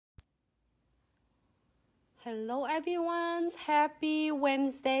Hello everyone, happy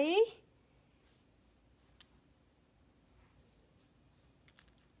Wednesday.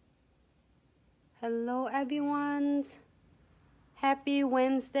 Hello everyone, happy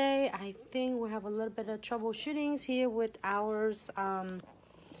Wednesday. I think we have a little bit of troubleshootings here with our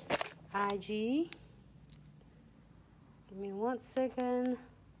IG. Give me 1 second.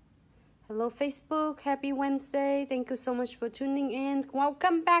 Hello Facebook, happy Wednesday. Thank you so much for tuning in.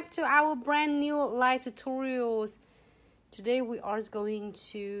 Welcome back to our brand new live tutorials. Today we are going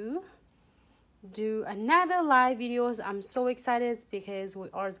to do another live videos. I'm so excited because we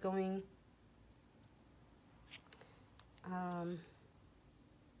are going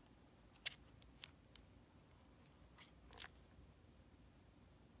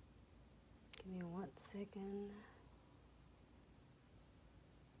give me 1 second.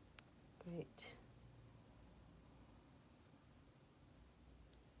 Great.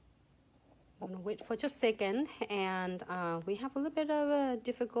 I'm gonna wait for just a second, and we have a little bit of a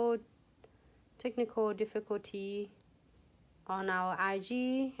technical difficulty on our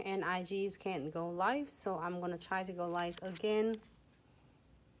IG, and IGs can't go live, so I'm gonna try to go live again.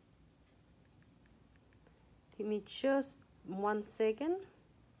 Give me just 1 second.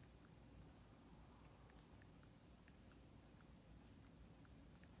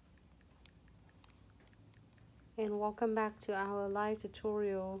 And welcome back to our live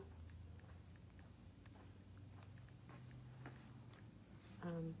tutorial.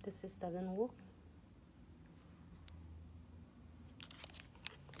 This doesn't work.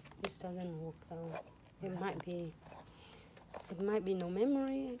 This doesn't work though. It might be no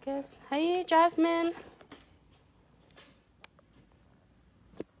memory, I guess. Hey Jasmine.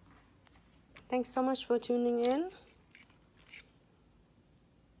 Thanks so much for tuning in.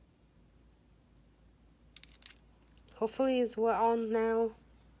 Hopefully we're on now.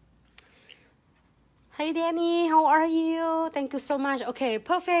 Hey Danny, how are you? Thank you so much. Okay,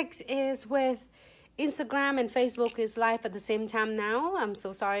 perfect. Is with Instagram and Facebook is live at the same time now. I'm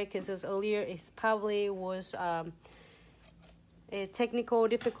so sorry because earlier it probably was a technical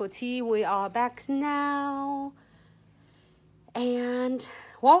difficulty. We are back now. And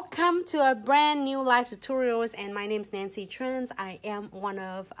welcome to a brand new live tutorials. And my name is Nancy Trends. I am one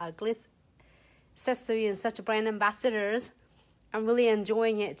of Glitz accessory and such brand ambassadors. I'm really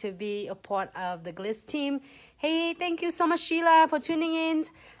enjoying it to be a part of the Glitz team. Hey, thank you so much, Sheila, for tuning in.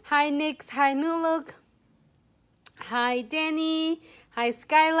 Hi, Nix. Hi, Nuluk. Hi, Danny. Hi,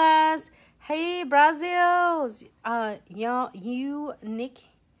 Skylas. Hey, Brazil. You, Nick.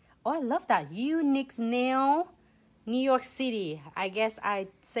 Oh, I love that. You, Nick's Nail, New York City. I guess I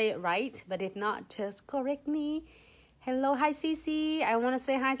say it right, but if not, just correct me. Hello, hi, Cece. I want to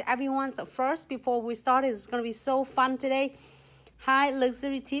say hi to everyone. So first, before we start, it's going to be so fun today. Hi,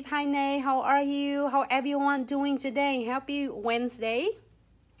 Luxury Tip. Hi, Nay. How are you? How everyone doing today? Happy Wednesday.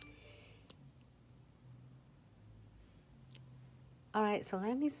 All right, so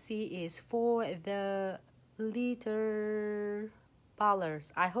let me see. Is for the liter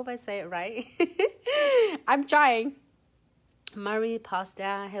ballers. I hope I say it right. I'm trying. Marie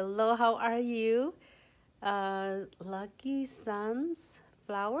Pasta. Hello, how are you? Lucky Suns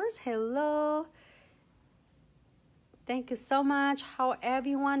Flowers. Hello. Thank you so much. How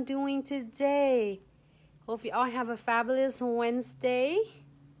everyone doing today? Hope you all have a fabulous Wednesday.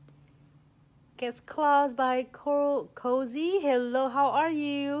 Gets closed by Cozy. Hello, how are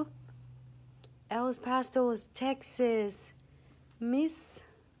you? El Paso, Texas. Miss.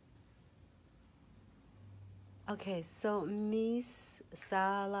 Okay, so Miss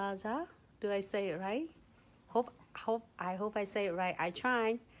Salazar. Do I say it right? I hope I say it right. I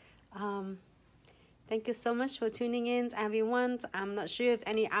try. Thank you so much for tuning in, everyone. I'm not sure if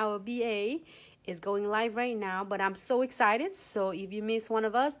any our BA is going live right now, but I'm so excited. So if you miss one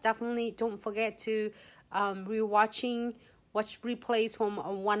of us, definitely don't forget to watch replays from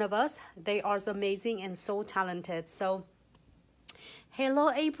one of us. They are so amazing and so talented. So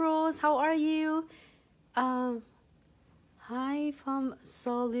hello, Aprils. How are you? Hi from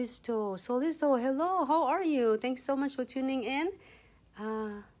Solisto. Hello, how are you? Thanks so much for tuning in.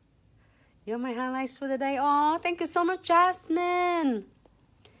 You're my highlights for the day. Oh, thank you so much, Jasmine.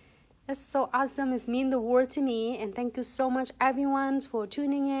 That's so awesome. It means the world to me. And thank you so much, everyone, for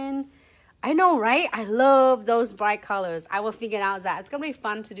tuning in. I know, right? I love those bright colors. I will figure out that. It's going to be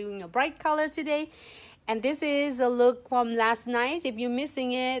fun to do a bright color today. And this is a look from last night. If you're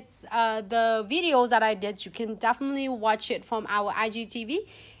missing it, the videos that I did, you can definitely watch it from our IGTV.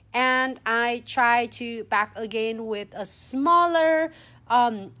 And I try to back again with a smaller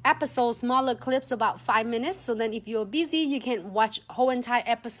episodes, smaller clips, about 5 minutes. So then if you're busy, you can watch whole entire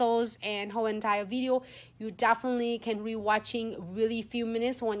episodes and whole entire video. You definitely can rewatching really few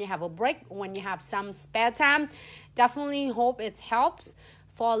minutes when you have a break, when you have some spare time. Definitely hope it helps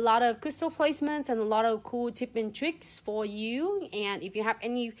for a lot of crystal placements and a lot of cool tips and tricks for you. And if you have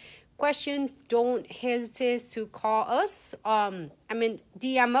any question, don't hesitate to call us.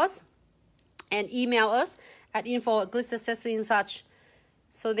 DM us and email us at info@Glitz Accessories and such.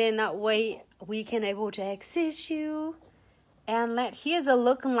 So then that way we can able to assist you. And here's a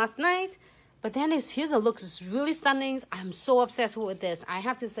look on last night. But then here's a look. It's really stunning. I'm so obsessed with this. I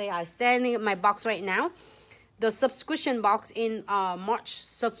have to say, I'm standing at my box right now. The subscription box in March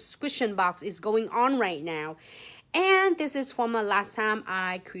subscription box is going on right now. And this is from the last time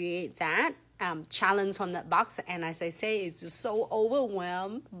I create that challenge from that box. And as I say, it's just so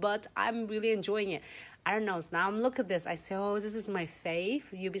overwhelmed. But I'm really enjoying it. I don't know. So now I'm look at this. I say, oh, this is my fave.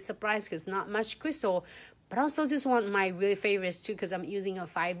 You'll be surprised because not much crystal. But I also just want my really favorites too because I'm using a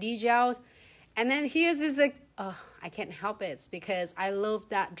 5D gel. And then here's this I can't help it. It's because I love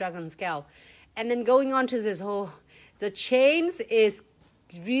that dragon scale. And then going on to this the chains is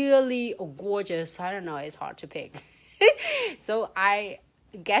really gorgeous. I don't know. It's hard to pick. So I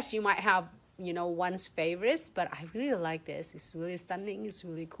guess you might have, one's favorites. But I really like this. It's really stunning. It's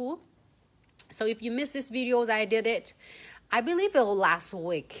really cool. So if you missed this videos, I did it. I believe it was last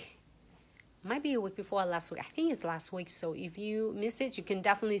week. Might be a week before last week. I think it's last week. So if you miss it, you can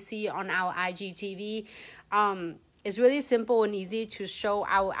definitely see it on our IGTV. It's really simple and easy to show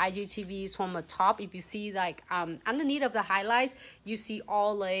our IGTVs from the top. If you see underneath of the highlights, you see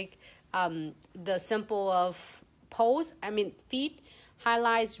all the simple of feet,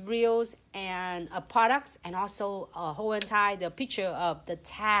 highlights, reels, and products, and also a whole entire the picture of the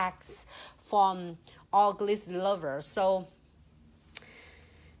tags from all Glitz lovers. So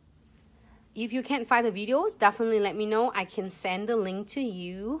if you can't find the videos, definitely let me know. I can send the link to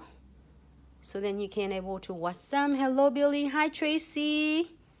you. So then you can able to watch them. Hello, Billy. Hi,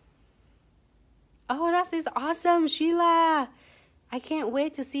 Tracy. Oh, that is awesome, Sheila. I can't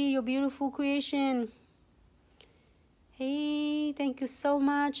wait to see your beautiful creation. Hey, thank you so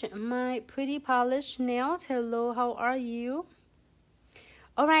much. My pretty polished nails. Hello, how are you?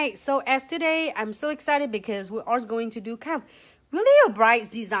 All right, so as today, I'm so excited because we're also going to do really a bright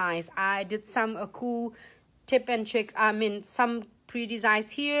designs. I did some cool tip and tricks. Some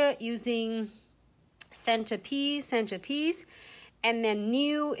pre-designs here using centerpiece. And then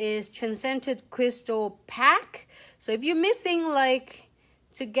new is Transcended Crystal Pack. So if you're missing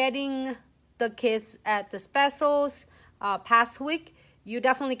to getting the kits at the specials past week, you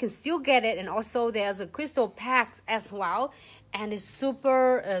definitely can still get it. And also there's a crystal packs as well. And it's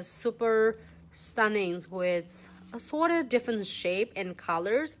super stunning with a sort of different shape and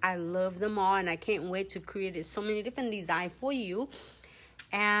colors. I love them all, and I can't wait to create so many different designs for you.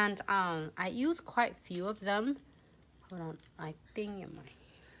 And I use quite a few of them. Hold on, I think it might.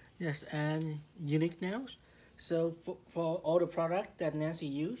 Yes, and unique nails. So for all the product that Nancy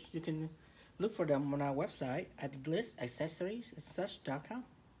used, you can look for them on our website at glitzaccessoriesandsuch.com.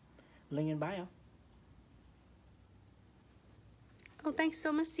 Link in bio. Oh, thanks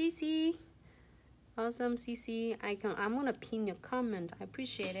so much, Cece. Awesome, Cece. I'm gonna pin your comment. I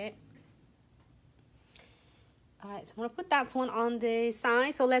appreciate it. All right, so I'm gonna put that one on the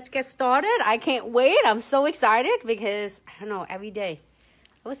side. So let's get started. I can't wait. I'm so excited because I don't know. Every day,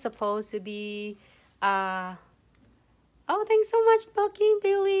 I was supposed to be. Oh, thanks so much, Bucky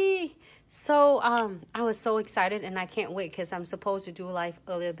Billy. So I was so excited and I can't wait because I'm supposed to do live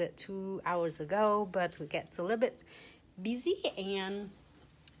a little bit 2 hours ago, but we get a little bit busy and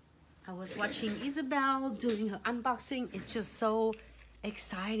I was watching Isabel doing her unboxing. It's just so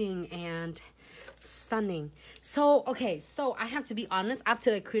exciting and stunning. So okay, so I have to be honest,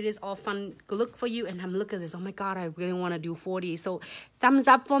 after I create this all fun look for you and I'm looking at this, oh my god, I really want to do 40. So thumbs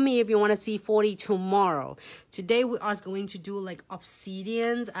up for me if you want to see 40 tomorrow. Today we are going to do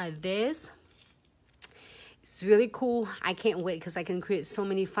obsidians this. It's really cool. I can't wait because I can create so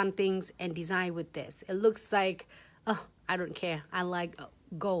many fun things and design with this. It looks like, oh, I don't care. I like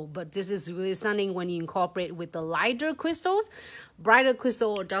gold, but this is really stunning when you incorporate with the lighter crystals. Brighter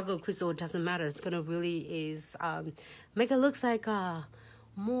crystal or darker crystal, it doesn't matter. It's gonna really make it looks like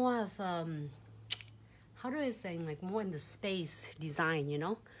more of how do I say, more in the space design, you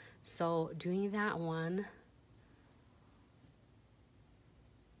know. So doing that one,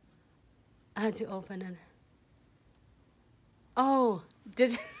 I had to open it. Oh,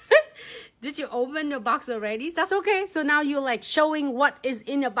 did you open the box already? That's okay. So now you're showing what is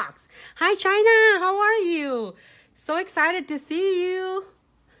in the box. Hi, China. How are you? So excited to see you.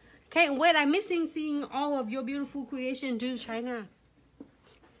 Can't wait. I'm missing seeing all of your beautiful creation to China.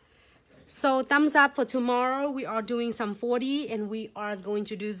 So thumbs up for tomorrow. We are doing some 40 and we are going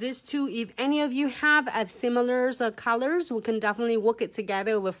to do this too. If any of you have similar colors, we can definitely work it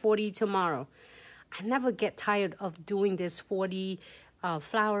together with 40 tomorrow. I never get tired of doing this 40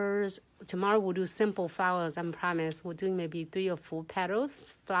 flowers. Tomorrow we'll do simple flowers, I promise. We're doing maybe 3 or 4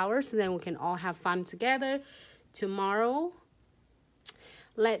 petals, flowers, and then we can all have fun together. Tomorrow,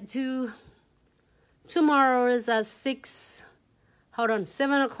 let's do, tomorrow is at 7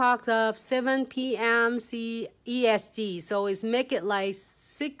 o'clock of 7 p.m. EST. So it's make it like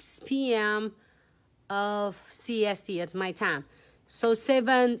 6 p.m. of CST at my time. So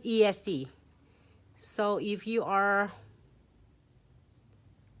 7 EST. So if you are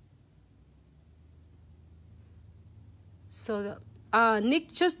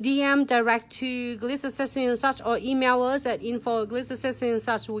Nick, just DM direct to Glitz Accessory and such, or email us at info@glitzaccessory and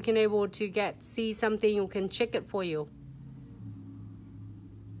such. We can able to see something. We can check it for you.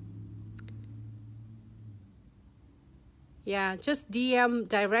 Yeah, just DM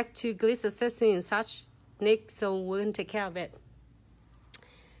direct to Glitz Accessory and such, Nick. So we're gonna take care of it.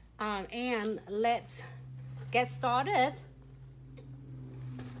 And let's get started.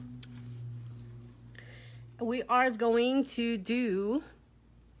 We are going to do,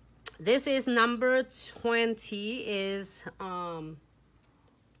 this is number 20 is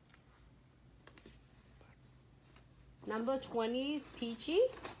number 20 is Peachy.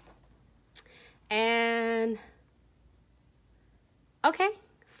 And okay,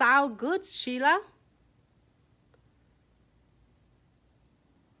 sound good, Sheila?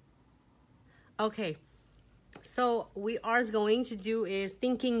 Okay. So we are going to do is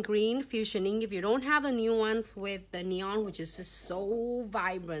Thinking Green Fusioning. If you don't have the new ones with the neon, which is just so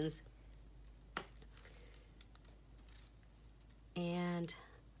vibrant. And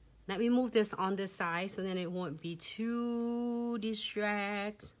let me move this on this side so then it won't be too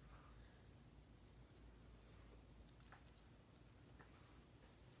distract.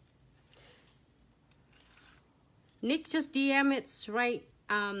 Nick, just DM it's right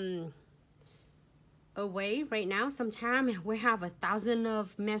away right now. Sometime we have 1,000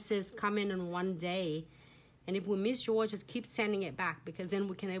 of messages coming in one day, and if we miss yours, just keep sending it back, because then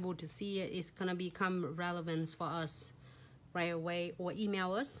we can able to see it. It's gonna become relevant for us right away, or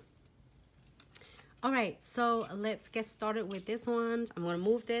email us. All right, so let's get started with this one. I'm gonna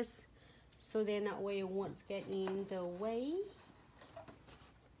move this so then that way it won't get in the way.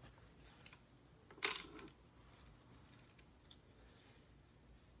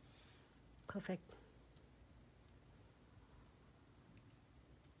 Perfect.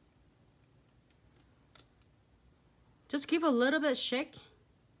 Just give a little bit shake.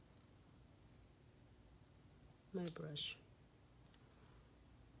 My brush.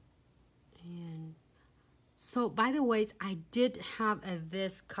 And so, by the way, I did have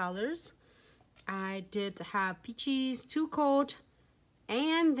this colors. I did have peaches, 2 coat,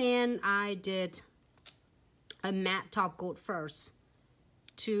 and then I did a matte top coat first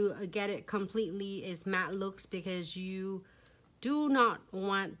to get it completely as matte looks, because you do not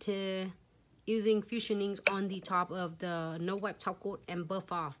want to using fusionings on the top of the no wipe top coat and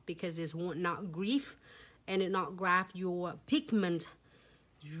buff off, because it won't not grief and it not graft your pigment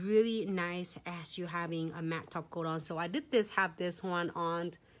really nice as you having a matte top coat on. So I did have this one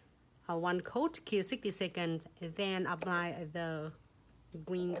on 1 coat, kill 60 seconds, then apply the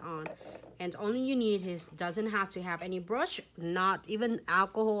green on. And only you need is, doesn't have to have any brush, not even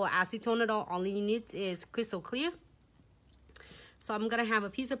alcohol or acetone at all. Only you need is crystal clear. So I'm gonna have a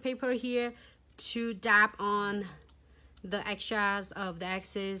piece of paper here to dab on the extras of the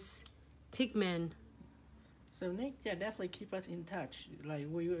excess pigment. So Nick, yeah, definitely keep us in touch. Like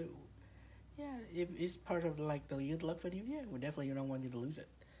yeah, if it's part of like the youth love for you, yeah, we definitely don't want you to lose it.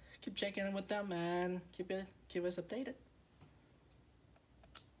 Keep checking in with them and keep us updated.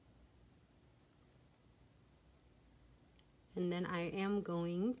 And then I am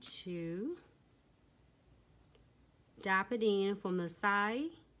going to dab it in from the side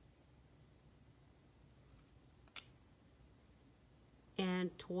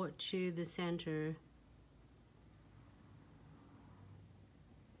and toward to the center.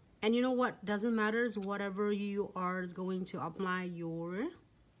 And you know what? Doesn't matter, is whatever you are going to apply your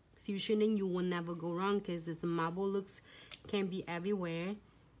fusioning, you will never go wrong, because this marble looks can be everywhere.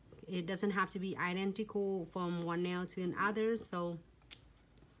 It doesn't have to be identical from one nail to another, so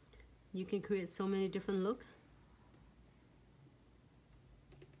you can create so many different looks.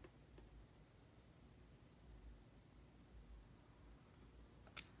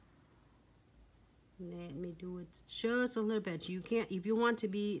 Let me do it just a little bit. You can, if you want to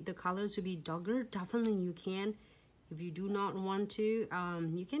be the colors to be darker, definitely you can. If you do not want to,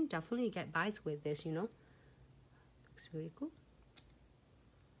 you can definitely get by with this, you know. Looks really cool.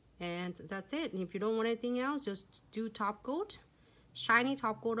 And that's it. And if you don't want anything else, just do top coat, shiny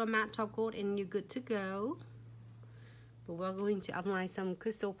top coat or matte top coat, and you're good to go. But we're going to apply some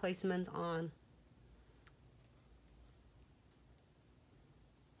crystal placements on.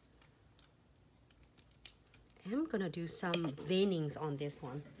 I'm gonna do some veinings on this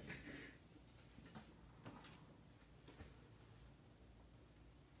one.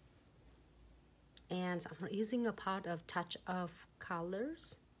 And I'm using a pot of touch of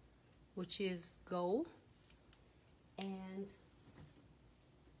colors, which is gold, and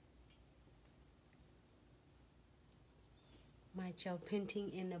my gel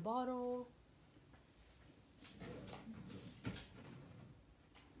painting in a bottle.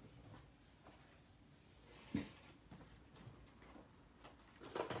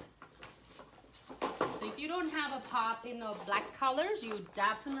 So if you don't have a pot in the black colors, you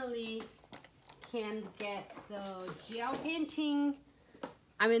definitely can get the gel painting.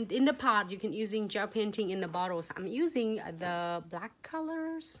 I mean, in the pot, you can using gel painting in the bottles. I'm using the black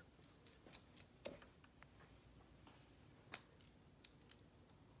colors.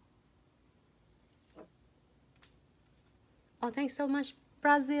 Oh, thanks so much,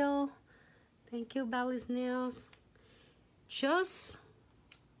 Brazil. Thank you, Bally's Nails. Just,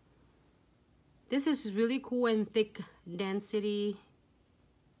 this is really cool and thick density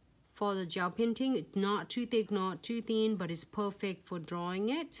for the gel painting. It's not too thick, not too thin, but it's perfect for drawing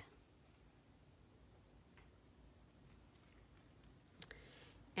it.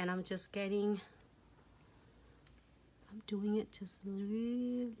 And I'm just getting, I'm doing it just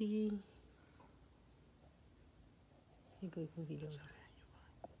really. You're good for video.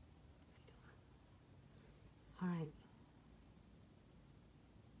 All right.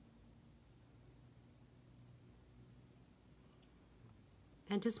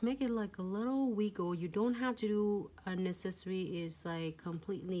 And just make it like a little wiggle. You don't have to do unnecessary, is like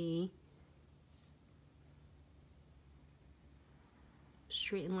completely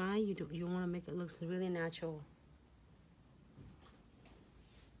straight line. You want to make it look really natural.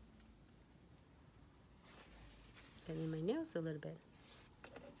 Getting my nails a little bit.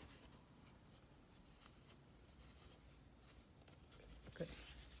 Good.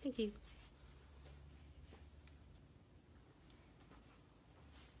 Thank you.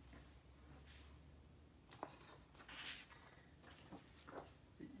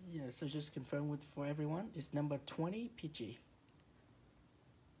 Yeah, so just confirm with for everyone, it's number 20, Pixie.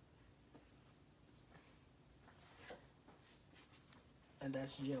 And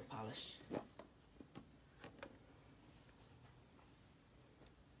that's gel polish.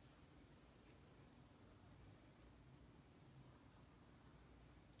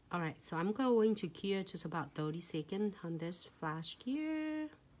 All right, so I'm going to cure just about 30 seconds on this flash cure.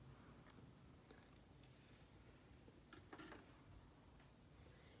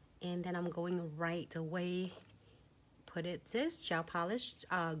 And then I'm going right away, put it this gel polish,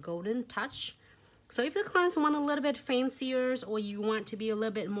 golden touch. So if the clients want a little bit fancier, or you want to be a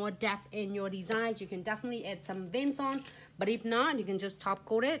little bit more depth in your designs, you can definitely add some veins on. But if not, you can just top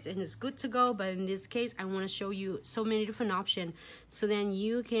coat it and it's good to go. But in this case, I want to show you so many different options, so then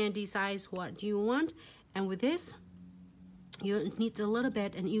you can decide what you want. And with this, you need a little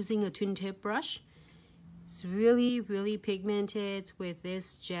bit, and using a twin tip brush. It's really, really pigmented with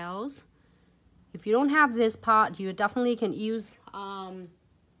these gels. If you don't have this pot, you definitely can use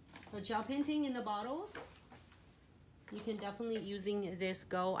the gel painting in the bottles. You can definitely using this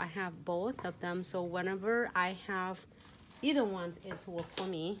go. I have both of them, so whenever I have either one, it's work for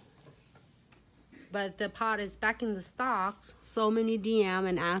me. But the pot is back in the stocks. So many DM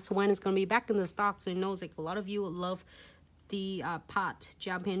and ask when it's gonna be back in the stock. So it knows like a lot of you love the pot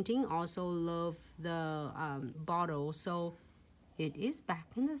gel painting, also love the bottle, so it is back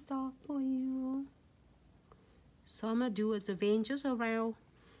in the stock for you. So I'm gonna do is a vein just around.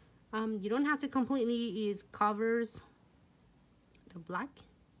 You don't have to completely is covers the black.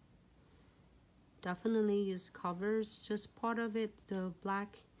 Definitely is covers just part of it, the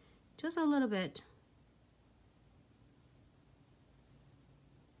black, just a little bit.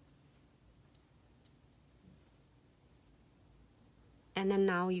 And then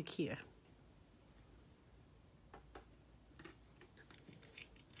now you cure.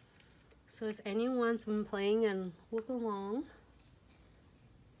 So if anyone's been playing and work along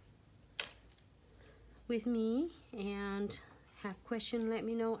with me and have question, let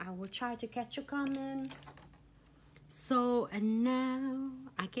me know. I will try to catch your comment. So, and now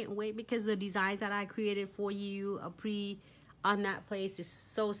I can't wait because the designs that I created for you on that place is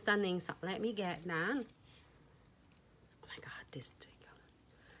so stunning. So let me get that. Oh my God, this thing. I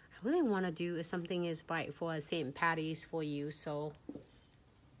really want to do something is bright for St. Patty's for you. So there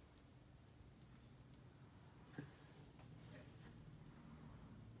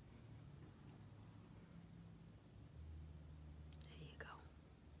you go.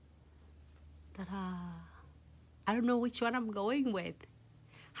 Ta-da. I don't know which one I'm going with.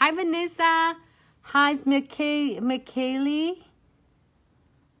 Hi, Vanessa. Hi, McKaylee.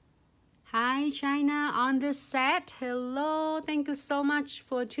 Hi, China on the set. Hello. Thank you so much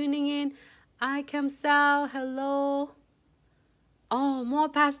for tuning in. I come Sal. Hello. Oh, more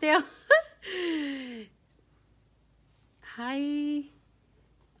pastel. Hi.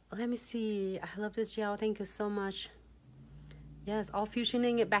 Let me see. I love this gel. Thank you so much. Yes, all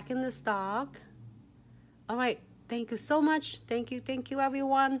fusioning it back in the stock. All right. Thank you so much. Thank you,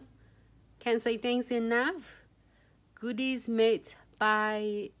 everyone. Can't say thanks enough. Goodies made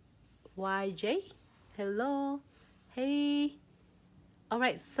by YJ. Hello. Hey. All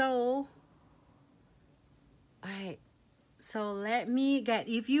right, so let me get,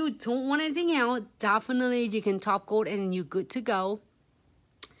 if you don't want anything else, definitely you can top coat and you're good to go.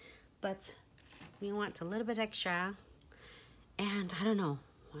 But we want a little bit extra. And I don't know.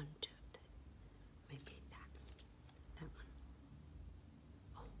 1, 2.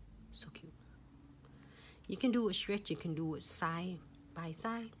 So cute. You can do it stretch, you can do it side by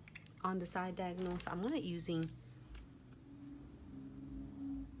side on the side diagonal. So I'm gonna using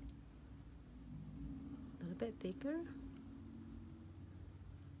a little bit thicker.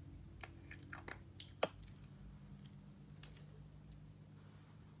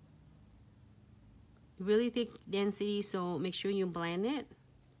 Really thick density, so make sure you blend it.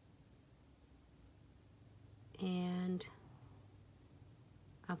 And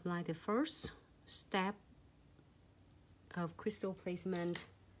apply the first step of crystal placement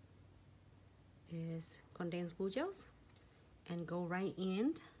is condensed glue gels and go right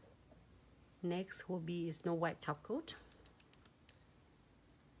in. Next will be Snow White top coat.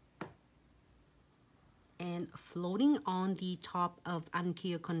 And floating on the top of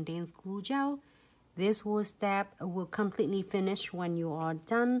uncured condensed glue gel. This whole step will completely finish when you are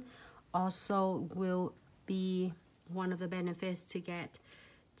done. Also will be one of the benefits to get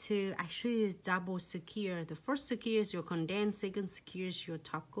to actually is double secure. The first secure is your condensed, second secure is your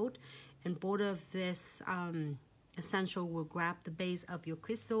top coat, and both of this essential will grab the base of your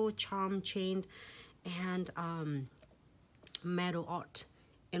crystal, charm, chain, and metal art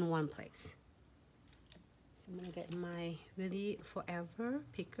in one place. So I'm gonna get my really forever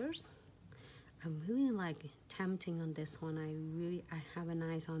pickers. I'm really like tempting on this one. I have an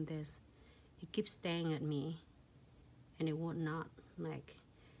eyes on this. It keeps staring at me, and it would not like.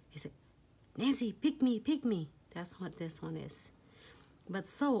 Is it, Nancy, pick me, pick me. That's what this one is. But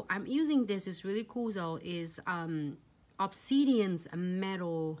so I'm using this, is really cool though, is Obsidian's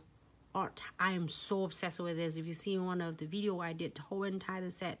metal art. I am so obsessed with this. If you see one of the video I did, the whole entire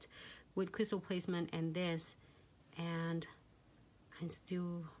set with crystal placement and this, and I'm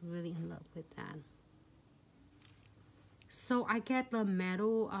still really in love with that. So I get the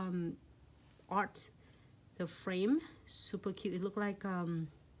metal art, the frame, super cute. It looked like okay,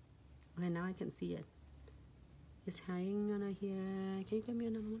 now I can see it. It's hanging on here. Can you give me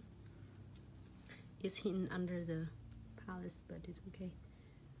another one? It's hidden under the palace, but it's okay.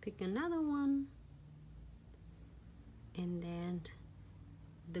 Pick another one. And then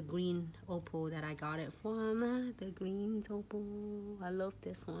the green opal that I got it from. The green opal. I love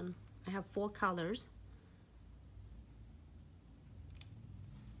this one. I have 4 colors.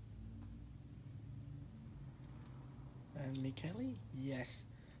 And Michele? Yes.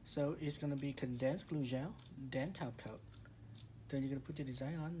 So it's gonna be condensed glue gel, then top coat. Then you're gonna put your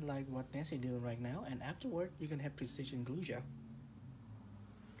design on like what Nancy doing right now, and afterward you're gonna have precision glue gel.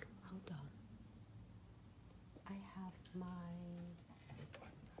 Hold on. I have my.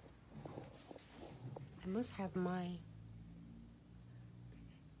 I must have my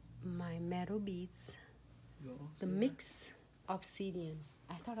metal beads. The mix obsidian.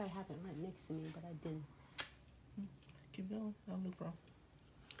 I thought I had it right next to me, but I didn't. Keep going. I'll look for.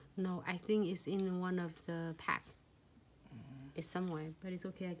 No, I think it's in one of the pack. It's somewhere, but it's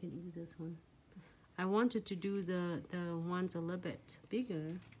okay. I can use this one. I wanted to do the ones a little bit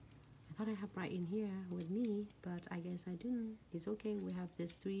bigger. I thought I have right in here with me, but I guess I didn't. It's okay. We have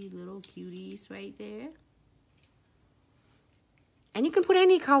these 3 little cuties right there. And you can put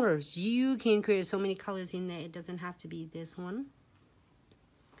any colors. You can create so many colors in there. It doesn't have to be this one.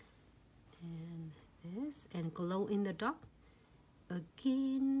 And this. this and glow in the dark.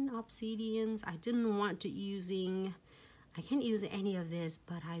 Again, obsidians. I didn't want to using, I can't use any of this,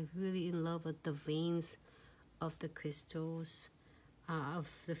 but I really in love with the veins of the crystals, of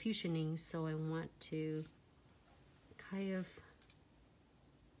the fusioning. So I want to kind of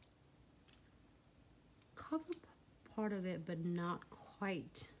cover part of it, but not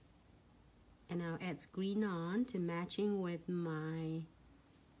quite. And I'll add green on to matching with my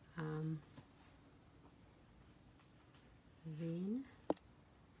vein.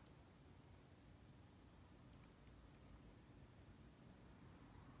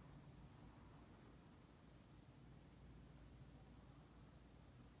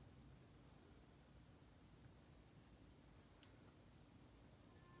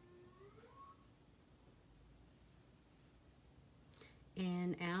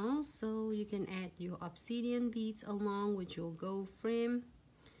 And also you can add your obsidian beads along with your gold frame.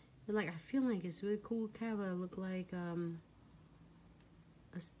 Like, I feel like it's really cool. Kind of look like a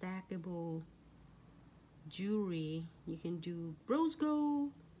stackable jewelry. You can do rose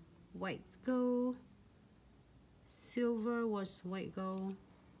gold, white gold, silver was white gold,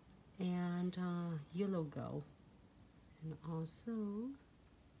 and yellow gold. And also,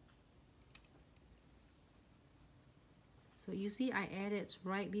 so you see I added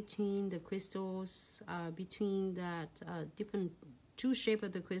right between the crystals, between that different two shape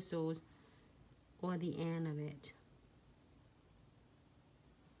of the crystals or the end of it.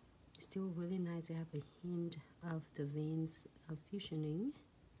 Still really nice to have a hint of the veins of fusioning.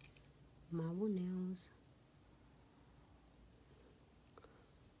 Marble nails.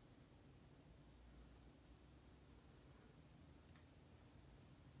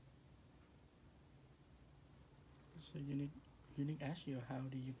 So unique ask you, how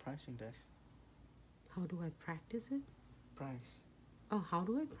do you pricing this? How do I practice it? Price. Oh, how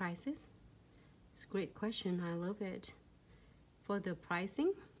do I price it? It's a great question. I love it. For the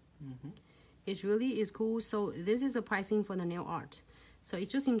pricing, it really is cool. So this is a pricing for the nail art. So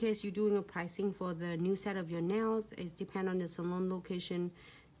it's just in case you're doing a pricing for the new set of your nails. It depends on the salon location.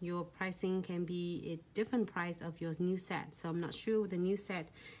 Your pricing can be a different price of your new set. So I'm not sure the new set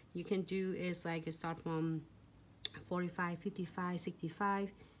you can do is like it start from 45, 55,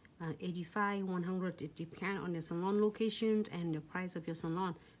 65, 85, 100. It depends on the salon locations and the price of your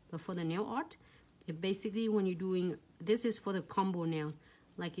salon. But for the nail art, it basically when you're doing, this is for the combo nails.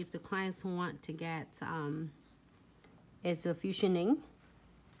 Like if the clients want to get, it's a fusioning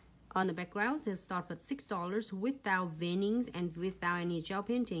on the backgrounds, they start at $6 without veinings and without any gel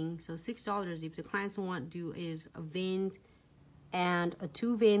painting. So $6 if the clients want to do is a vein and a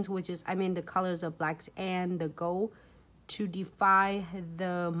two veins, which is, I mean, the colors of blacks and the gold to defy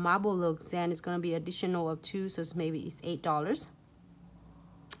the marble looks, then it's going to be additional of two, so it's maybe it's $8.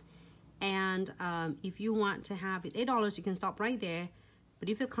 And if you want to have it $8, you can stop right there. But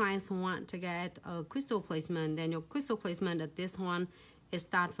if the clients want to get a crystal placement, then your crystal placement at this one is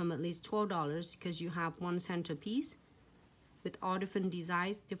start from at least $12 because you have one centerpiece with all different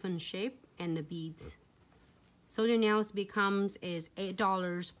designs, different shape, and the beads. So the nails becomes is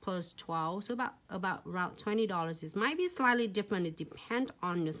 $8 plus 12, so about around $20. It might be slightly different. It depends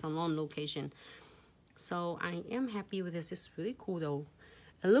on your salon location. So I am happy with this. It's really cool though.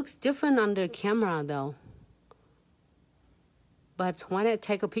 It looks different under camera though. But when I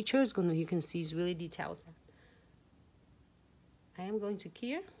take a picture, it's gonna, you can see it's really detailed. I am going to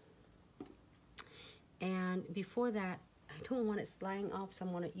cure. And before that, I don't want it sliding off, so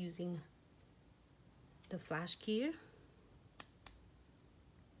I'm gonna using the flash cure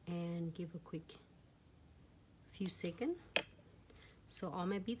and give a quick few seconds. So all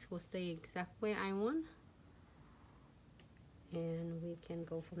my beads will stay exact where I want. And we can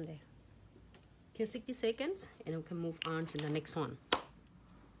go from there. 60 seconds and we can move on to the next one.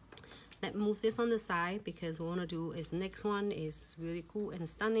 Let's move this on the side because what we want to do is next one is really cool and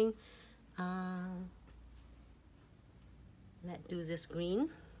stunning. Let's do this green.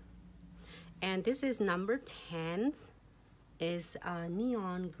 And this is number 10, is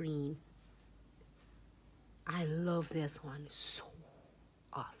neon green. I love this one. It's so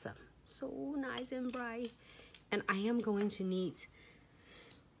awesome. So nice and bright. And I am going to need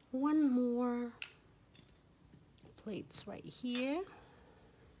one more plates right here.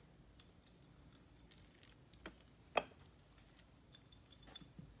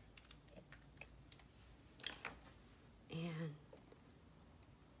 And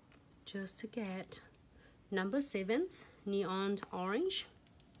just to get number 7, neon orange.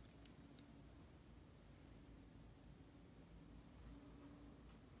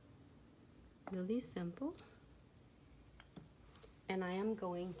 Really simple. And I am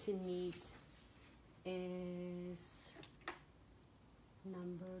going to need is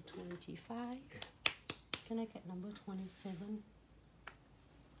number 25. Can I get number 27?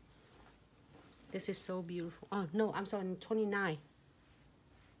 This is so beautiful. Oh no, I'm sorry, 29.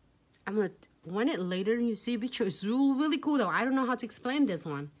 I'm gonna want it later and you see a picture. It's really cool though. I don't know how to explain this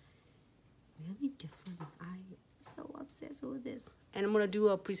one. Really different. I'm so obsessed with this. And I'm gonna do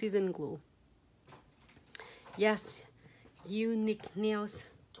a precision glue. Yes, Unique Nails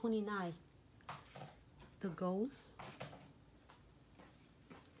 29. The gold.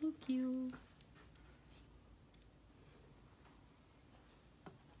 Thank you.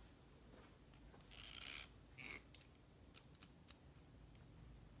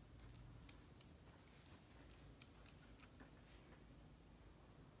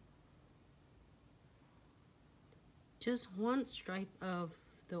 Just one stripe of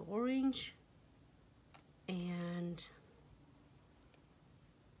the orange and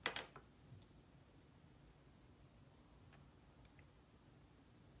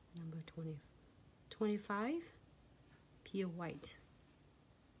number 25 pure white.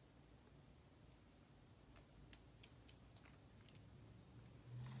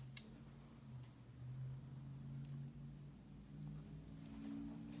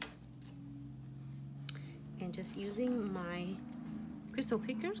 And just using my crystal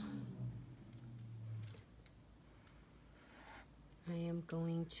pickers, I am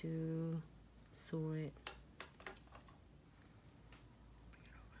going to sort it.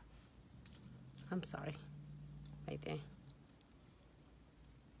 I'm sorry, right there.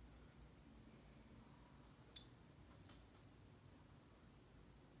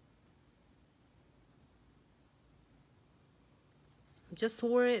 Just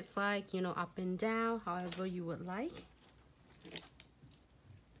sort it, it's like, you know, up and down, however you would like.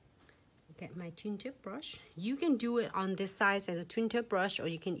 Get my twin tip brush. You can do it on this side as a twin tip brush, or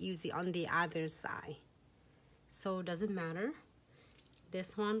you can use it on the other side. So it doesn't matter.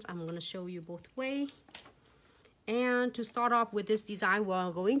 This one, I'm gonna show you both way. And to start off with this design,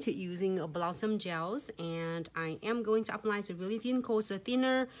 we're going to using a blossom gels, and I am going to apply a really thin coat. So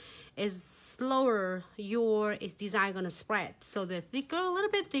thinner is slower, your design gonna spread. So the thicker, a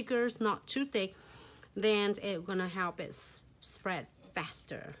little bit thicker, it's not too thick, then it's gonna help it spread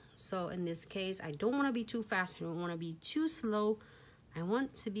faster. So in this case, I don't want to be too fast, I don't want to be too slow, I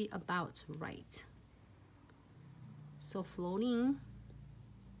want to be about right. So floating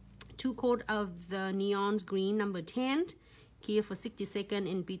 2 coat of the neon green number 10, here for 60 seconds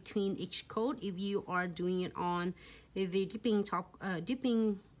in between each coat. If you are doing it on the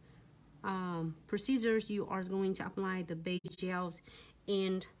dipping procedures, you are going to apply the beige gels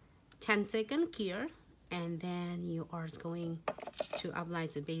in 10 seconds here, and then you are going to apply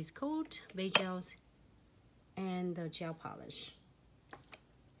the base coat, beige gels, and the gel polish.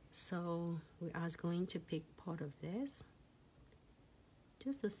 So we are going to pick part of this,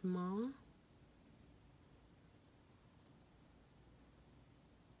 just a small.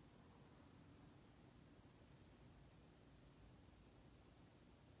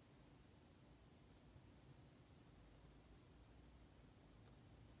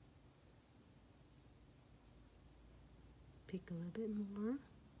 Pick a little bit more.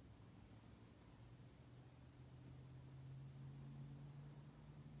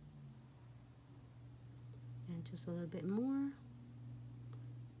 And just a little bit more.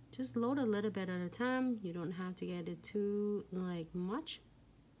 Just load a little bit at a time. You don't have to get it too like much.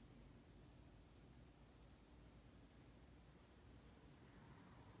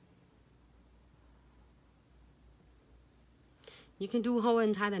 You can do whole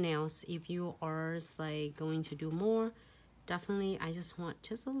entire nails if you are like going to do more. Definitely, I just want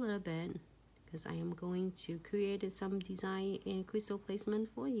just a little bit because I am going to create some design and crystal placement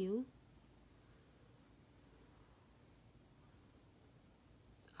for you.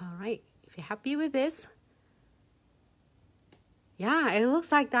 All right, if you're happy with this, yeah, it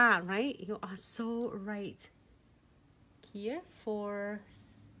looks like that, right? You are so right. Here for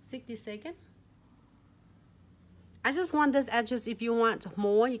 60 seconds. I just want this edges. If you want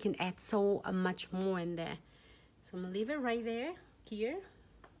more, you can add so much more in there. So I'm gonna leave it right there, here.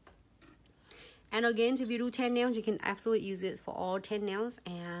 And again, if you do 10 nails, you can absolutely use it for all 10 nails,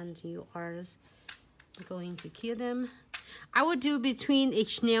 and you are going to cure them. I would do between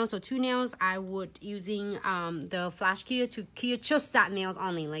each nail, so 2 nails, I would using the flash cure to cure just that nails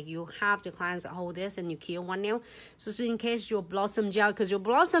only. Like you have the clients that hold this and you cure 1 nail. So in case your blossom gel, because your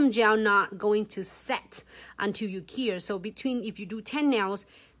blossom gel not going to set until you cure. So between, if you do 10 nails,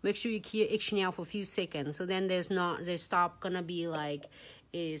 make sure you cure each nail for a few seconds. So then there's stop gonna be like,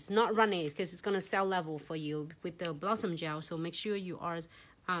 it's not running because it's gonna cell level for you with the blossom gel. So make sure you are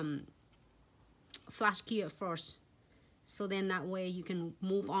flash key at first. So then that way you can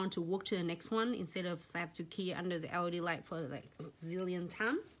move on to work to the next one instead of have to key under the LED light for like a zillion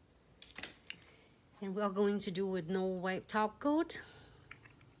times. And we are going to do with no wipe top coat.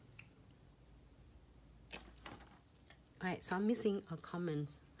 Alright, so I'm missing a comment.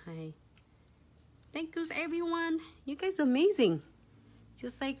 Hi. Thank you everyone. You guys are amazing.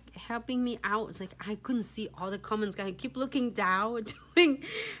 Just like helping me out. It's like I couldn't see all the comments. I keep looking down, doing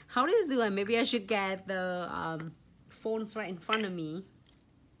how does this do it? Maybe I should get the phones right in front of me.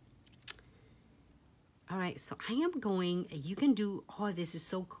 All right, so I am going, you can do, oh, this is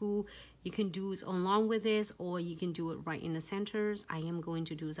so cool. You can do it along with this, or you can do it right in the centers. I am going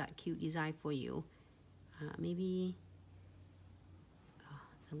to do that cute design for you. Maybe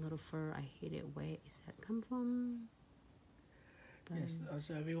the little fur, I hate it. Where is that come from? Yes,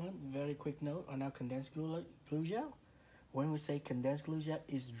 also everyone, very quick note on our condensed glue gel. When we say condensed glue gel,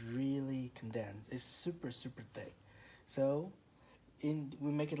 it's really condensed. It's super, super thick. So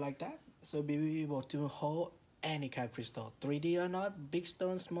we make it like that. So be able to hold any kind of crystal, 3D or not, big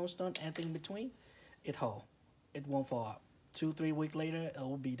stone, small stone, anything in between, it hold. It won't fall out. 2-3 weeks later, it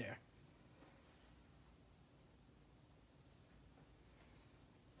will be there.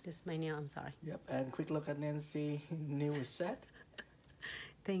 This is my nail, I'm sorry. Yep, and quick look at Nancy newest set.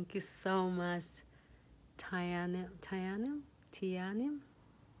 Thank you so much, Tianim.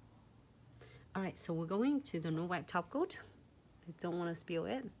 All right, so we're going to the no wipe top coat. I don't want to spill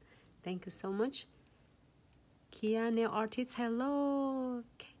it. Thank you so much. Kia Nail Artist, hello.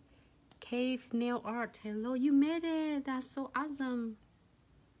 Cave Nail Art, hello. You made it. That's so awesome.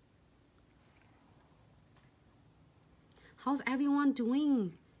 How's everyone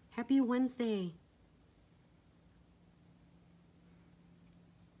doing? Happy Wednesday.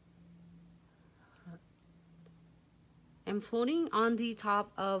 I'm floating on the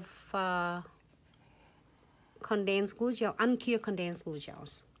top of condensed glue gel, uncured condensed glue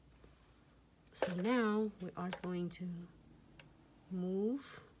gels. So now we are going to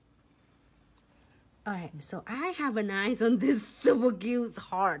move. All right, so I have an eyes on this super cute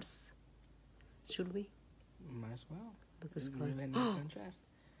hearts. Should we? Might as well. Look at Skylar. Really nice contrast.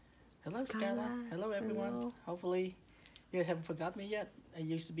 Hello, Skylar. Hello, everyone. Hello. Hopefully, you guys haven't forgot me yet. I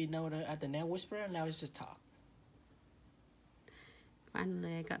used to be known as the Nail Whisperer. Now it's just talk.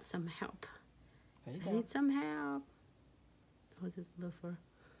 Finally, I got some help. There you I go. need some help. Oh, this is for.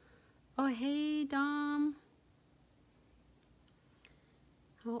 Oh, hey, Dom.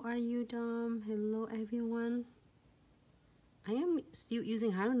 How are you, Dom? Hello, everyone. I am still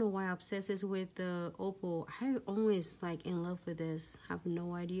using, I don't know why I'm obsessed with the opal. I'm always like in love with this. Have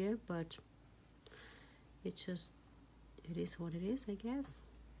no idea, but it's just, it is what it is, I guess.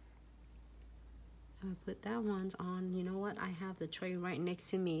 I put that one on. You know what? I have the tray right next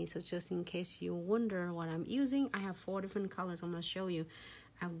to me. So just in case you wonder what I'm using, I have 4 different colors. I'm going to show you.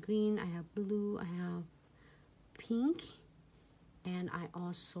 I have green, I have blue, I have pink, and I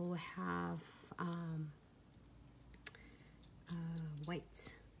also have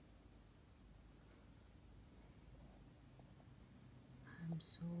white. I'm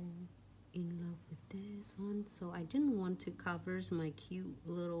so in love with this one. So I didn't want to cover my cute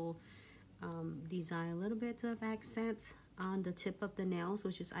little design, a little bit of accent on the tip of the nails,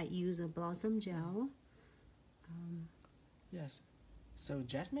 which is I use a blossom gel. Yes. So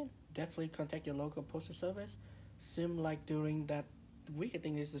Jasmine, definitely contact your local postal service. Seemed like during that week, I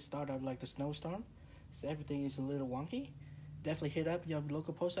think it's the start of like the snowstorm, so everything is a little wonky. Definitely hit up your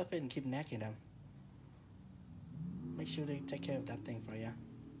local post office and keep nagging them. Make sure they take care of that thing for you.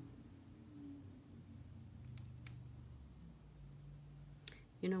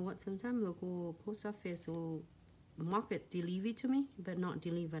 You know what? Sometimes local post office will mark it, deliver it to me, but not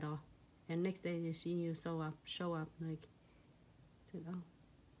deliver at all. And next day they see you show up like, said, oh,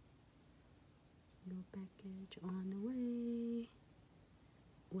 your package on the way.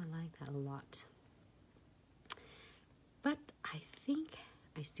 Oh, I like that a lot. But I think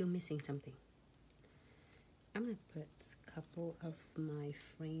I'm still missing something. I'm gonna put a couple of my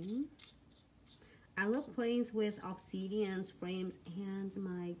frame. I love playing with obsidian frames and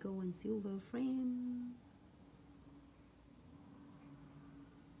my gold and silver frame.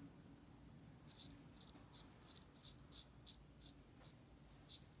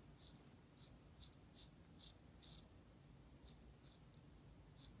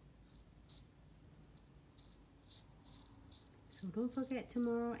 So don't forget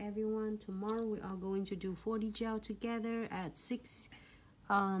tomorrow, everyone. Tomorrow we are going to do 4D gel together at 6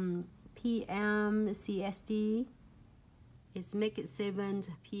 p.m. CST. It's make it 7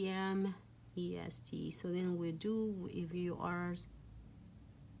 p.m. EST. So then we'll do, if you are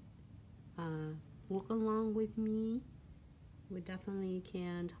work along with me. We definitely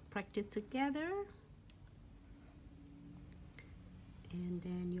can practice together. And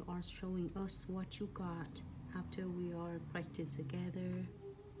then you are showing us what you got after we are practice together.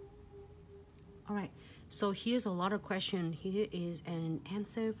 All right, so here's a lot of questions. Here is an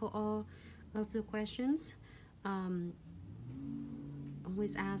answer for all of the questions.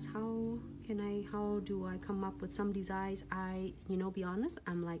 Always ask how do I come up with some designs. Be honest,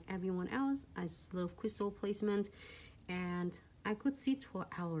 I'm like everyone else. I love crystal placement, and I could sit for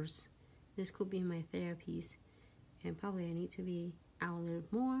hours. This could be my therapies, and probably I need to be out a little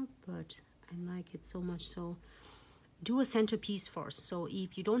more, but I like it so much. So do a centerpiece first. So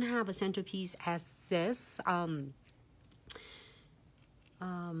if you don't have a centerpiece as this,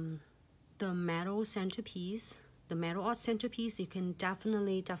 the metal centerpiece, the metal art centerpiece, you can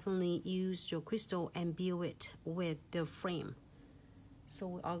definitely use your crystal and build it with the frame. So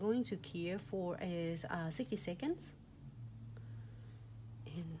we are going to cure for 60 seconds.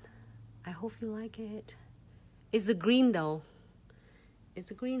 And I hope you like it. It's the green though. It's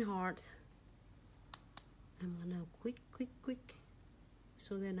a green heart. I'm gonna quick.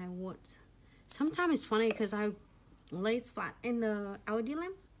 So then I would. Sometimes it's funny because I lay it flat in the LED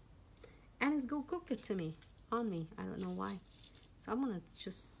lamp and it's go crooked on me. I don't know why. So I'm gonna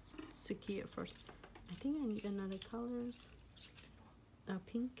just secure it first. I think I need another colors.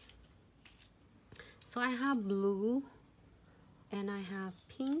 Pink. So I have blue and I have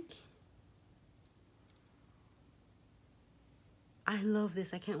pink. I love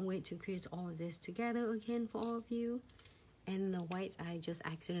this. I can't wait to create all of this together again for all of you. And the white, I just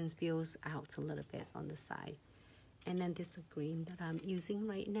accidentally spills out a little bit on the side. And then this is the green that I'm using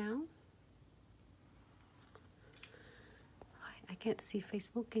right now. I can't see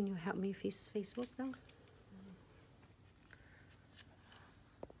Facebook. Can you help me face Facebook though?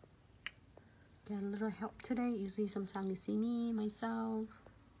 Get a little help today. Usually sometimes you see me, myself,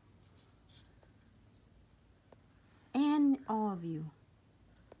 and all of you.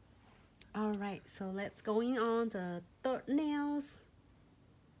 All right, so let's going on the third nails.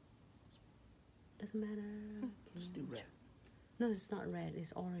 Doesn't matter. It's still red. No, it's not red.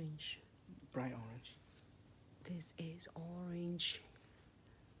 It's orange. Bright orange. This is orange.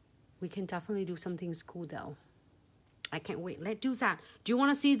 We can definitely do something cool though. I can't wait. Let's do that. Do you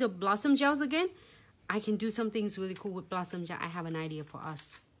want to see the blossom gels again? I can do some things really cool with blossom gel. I have an idea for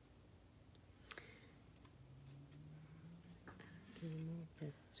us.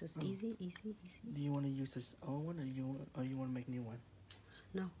 It's just easy. Do you want to use this old one, or you want to make a new one?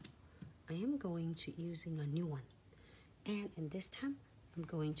 No, I am going to using a new one, and this time I'm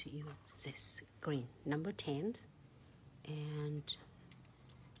going to use this green number 10, and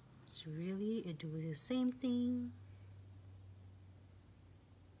it's really do the same thing.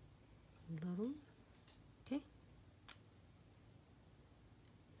 Little, okay,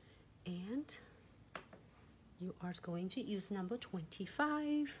 and you are going to use number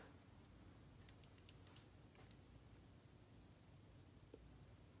 25.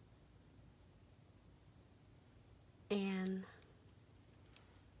 And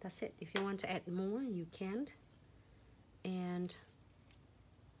that's it. If you want to add more, you can. And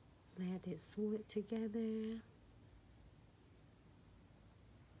let it sew it together.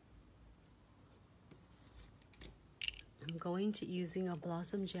 I'm going to using a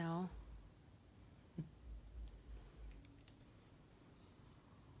blossom gel.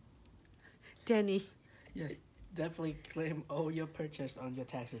 Danny. Yes, definitely claim all your purchase on your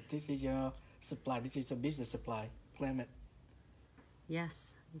taxes. This is your supply. This is your business supply. Claim it.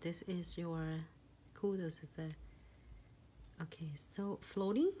 Yes, this is your kudos. Is the okay. So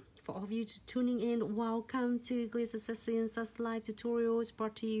floating for all of you tuning in. Welcome to Glitz Accessories live tutorials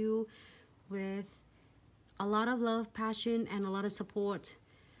brought to you with a lot of love, passion, and a lot of support.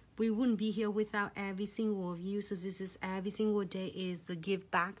 We wouldn't be here without every single of you. So this is every single day is to give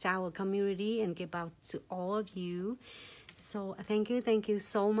back to our community and give back to all of you. So thank you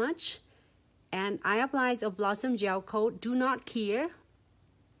so much. And I applied a blossom gel coat. Do not care.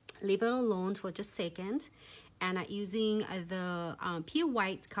 Leave it alone for just a second. And I'm using the pure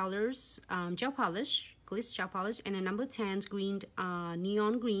white colors gel polish, Glitz gel polish, and the number 10 green,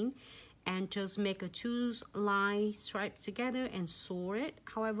 neon green. And just make a 2 line stripe together and sew it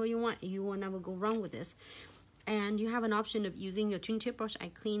however you want. You will never go wrong with this. And you have an option of using your twin tip brush. I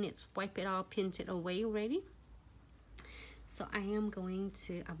clean it, wipe it off, pinch it away already. So I am going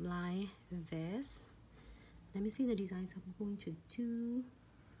to apply this. Let me see the designs I'm going to do.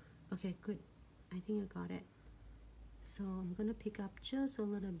 Okay, good. I think I got it. So I'm gonna pick up just a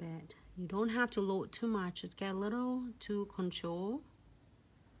little bit. You don't have to load too much. Just get a little to control.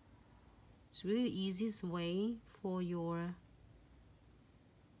 It's really the easiest way for your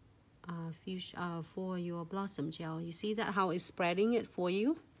for your blossom gel. You see that how it's spreading it for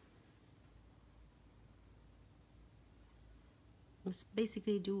you? It's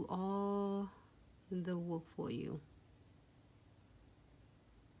basically do all the work for you.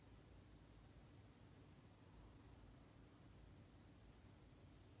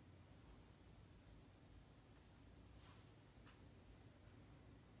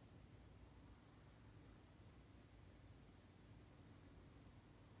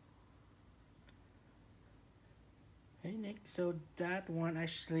 Hey Nick, so that one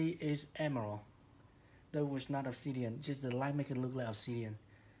actually is emerald. That was not obsidian, just the light make it look like obsidian.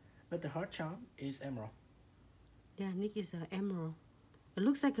 But the heart charm is emerald. Yeah, Nick is an emerald. It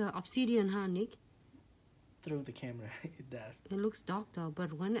looks like an obsidian, huh, Nick? Through the camera, it does. It looks dark though,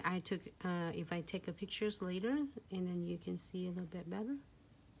 but when I took, if I take a pictures later, and then you can see a little bit better.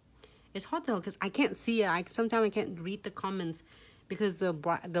 It's hard though, because I can't see it. Sometimes I can't read the comments because the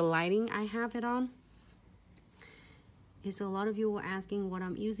lighting I have it on. Is a lot of you were asking what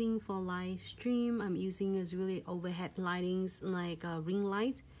I'm using for live stream. I'm using is really overhead lightings, like a ring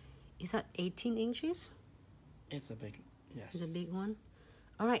light. Is that 18 inches? It's a big, yes. It's a big one.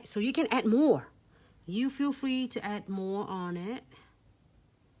 All right, so you can add more. You feel free to add more on it.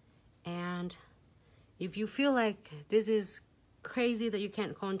 And if you feel like this is crazy that you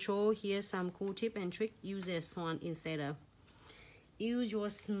can't control, here's some cool tip and trick. Use this one instead of. Use your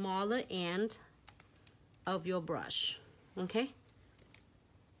smaller end of your brush. Okay,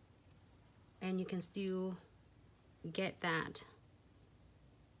 and you can still get that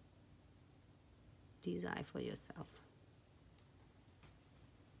design for yourself.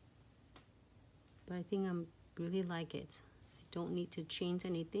 But I think I'm really like it. I don't need to change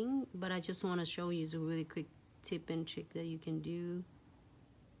anything, but I just want to show you a really quick tip and trick that you can do.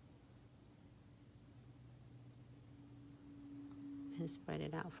 And spread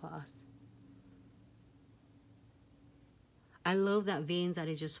it out for us. I love that veins that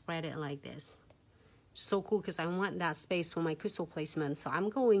is just spread it like this. So cool, because I want that space for my crystal placement. So I'm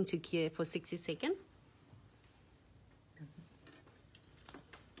going to cure it for 60 seconds.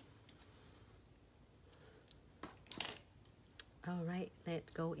 All right, let's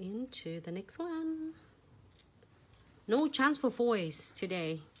go into the next one. No chance for voice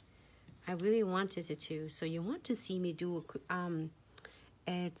today. I really wanted it to. So you want to see me do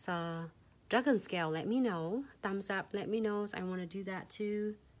it's dragon scale, let me know. Thumbs up, let me know. So I want to do that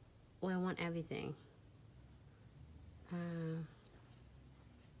too. Or I want everything.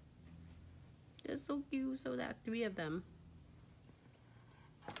 They're so cute. So that 3 of them.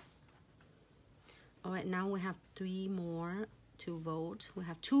 All right, now we have 3 more to vote. We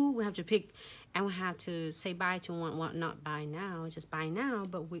have 2 we have to pick. And we have to say bye to one, not buy now. Just buy now.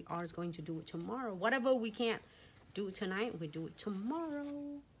 But we are going to do it tomorrow. Whatever we can't do tonight, we do it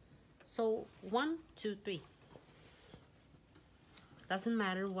tomorrow. So 1, 2, 3. Doesn't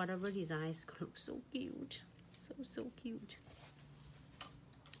matter, whatever designs look so cute. So cute.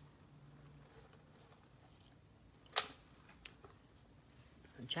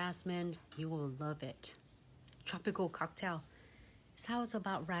 Jasmine, you will love it. Tropical cocktail. Sounds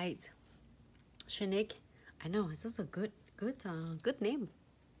about right. Shanik, I know, it's just a good name.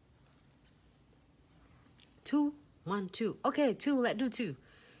 2, 1, 2. Okay, 2, let's do 2.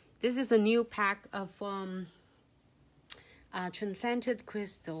 This is a new pack of Transcended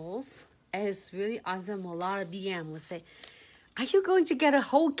crystals. It's really awesome. A lot of DM will say, are you going to get a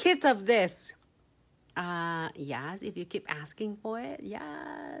whole kit of this? Yes, if you keep asking for it.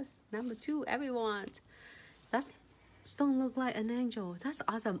 Yes. Number 2, everyone. That's don't look like an angel. That's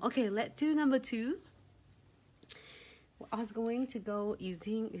awesome. Okay, let's do number 2. I was going to go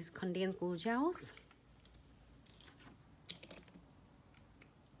using these condensed glue gels.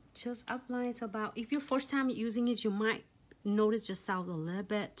 Just apply about, if your first time using it, you might notice yourself a little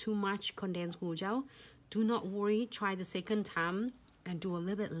bit too much condensed glue gel. Do not worry, try the second time and do a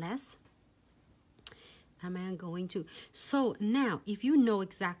little bit less. I'm going to. So now, if you know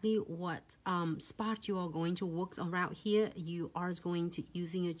exactly what spot you are going to work around here, you are going to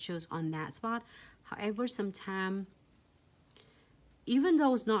using your choice on that spot. However, sometimes, even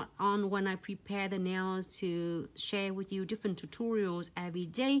though it's not on when I prepare the nails to share with you different tutorials every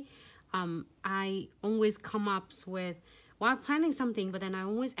day, I always come up with, while planning something, but then I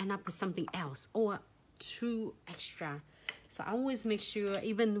always end up with something else or too extra. So I always make sure,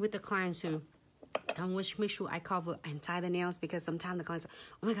 even with the clients who, I always make sure I cover and tie the nails, because sometimes the clients,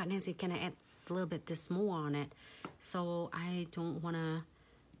 oh my God, Nancy, can I add a little bit this more on it? So I don't want to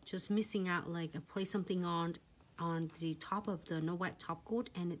just missing out, like place something on on the top of the no wipe top coat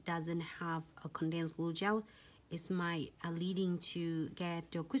and it doesn't have a condensed glue gel, it's leading to get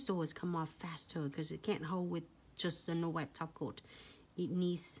your crystals come off faster because it can't hold with just the no wipe top coat. It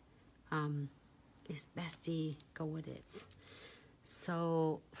needs it's best to go with it.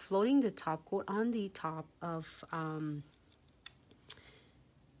 So floating the top coat on the top of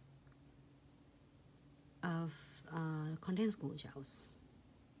condensed glue gels.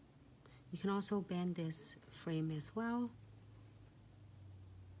 You can also bend this frame as well.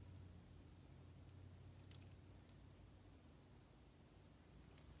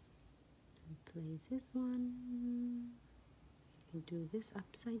 And place this one. You can do this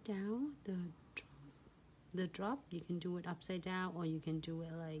upside down. The drop, you can do it upside down or you can do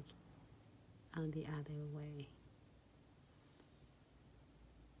it like on the other way.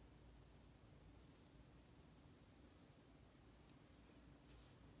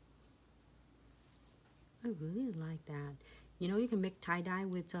 I really like that. You know, you can make tie-dye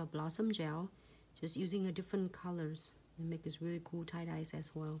with blossom gel, just using a different colors and make this really cool tie-dyes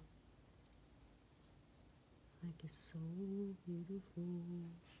as well. Like, it's so beautiful.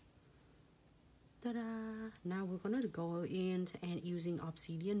 Ta-da! Now we're gonna go in and using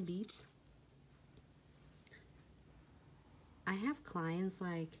obsidian beads. I have clients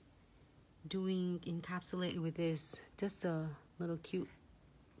like doing encapsulate with this, just a little cute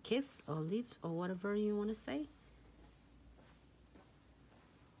kiss or leaf or whatever you want to say.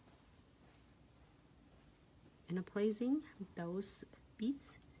 And I'm placing those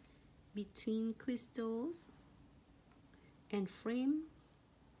beads between crystals and frame.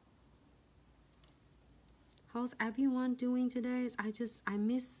 How's everyone doing today? I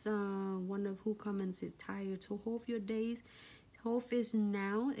miss one of who comments is tired. So hope your days, hope is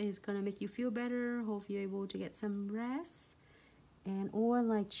now is gonna make you feel better. Hope you're able to get some rest and or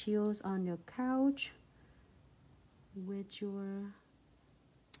like chills on your couch with your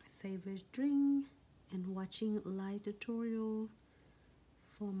favorite drink and watching live tutorial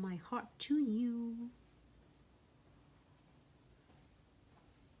from my heart to you.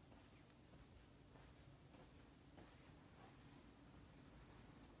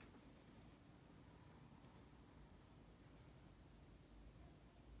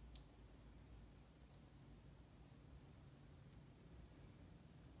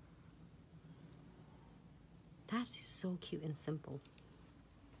 That is so cute and simple.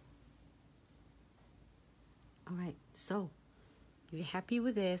 All right, so if you're happy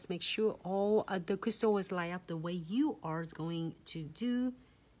with this, make sure all the crystals line up the way you are going to do.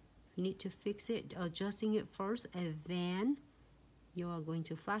 You need to fix it, adjusting it first, and then you are going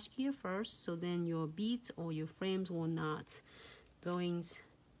to flash gear first, so then your beads or your frames will not go in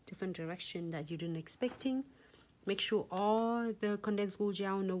different direction that you didn't expecting. Make sure all the condensed glue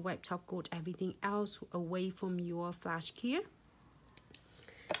gel, no wipe top coat, everything else away from your flash gear.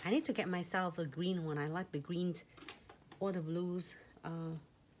 I need to get myself a green one. I like the greens or the blues.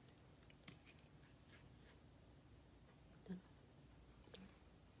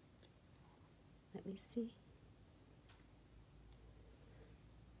 Let me see.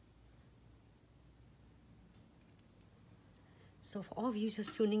 So for all of you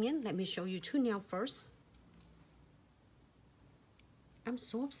just tuning in, let me show you two nails first. I'm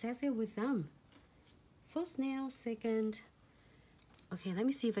so obsessed with them. First nail, second. Okay, let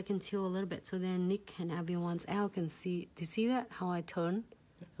me see if I can tilt a little bit so then Nick and everyone else can see. Do you see that? How I turn?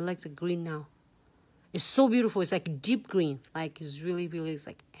 I like the green now. It's so beautiful. It's like deep green. Like it's really, really, it's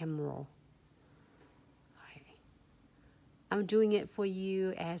like emerald. Alright. I'm doing it for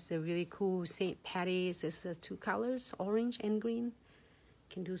you as a really cool St. Patty's. It's two colors, orange and green. You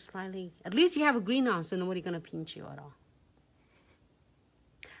can do slightly. At least you have a green on, so nobody's gonna pinch you at all.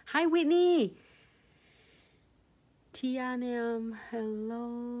 Hi, Whitney. Tianam,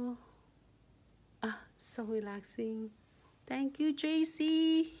 hello. Ah, so relaxing. Thank you,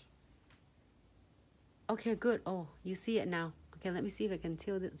 Tracy. Okay, good. Oh, you see it now. Okay, let me see if I can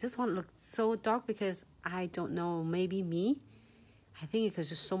tilt it. This one looks so dark because I don't know, maybe me. I think because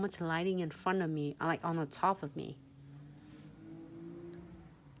there's so much lighting in front of me, like on the top of me.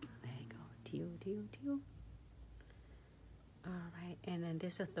 There you go. Tilt, tilt, tilt. Alright, and then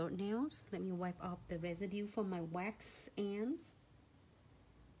there's a third nails. Let me wipe off the residue from my wax ends.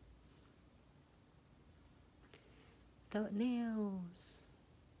 Third nails.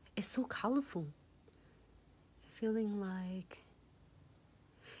 It's so colorful.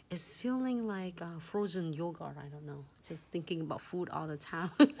 It's feeling like frozen yogurt. I don't know. Just thinking about food all the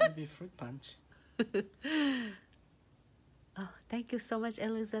time. Maybe fruit punch. Oh, thank you so much,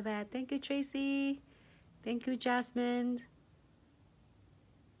 Elizabeth. Thank you, Tracy. Thank you, Jasmine.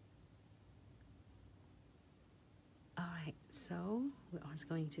 So we're also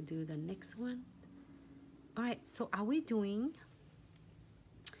going to do the next one. All right, so are we doing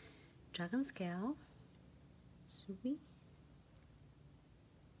dragon scale? Should we?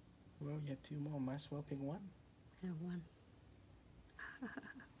 Well, you have two more. Might as well pick one. I have one.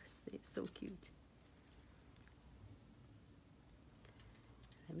 It's so cute.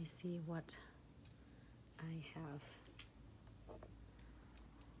 Let me see what I have.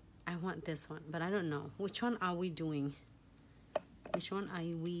 I want this one, but I don't know. Which one are we doing? Which one are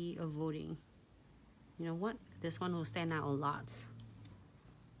we voting? You know what? This one will stand out a lot.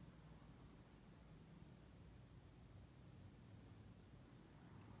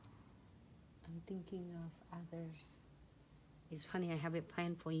 I'm thinking of others. It's funny, I have it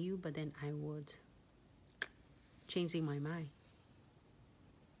planned for you, but then I would changing my mind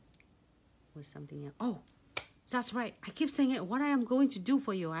with something else. Oh, that's right. I keep saying it. What I am going to do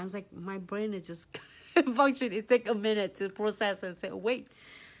for you. I was like, my brain is just functioning. It takes a minute to process and say, wait.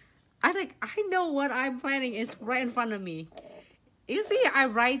 I know what I'm planning is right in front of me. You see, I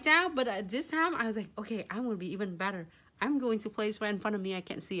write down, but at this time, I was like, okay, I'm going to be even better. I'm going to place right in front of me. I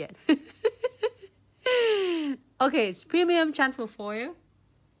can't see it. Okay, it's premium transfer foil.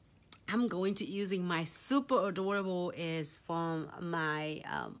 I'm going to using my super adorable is from my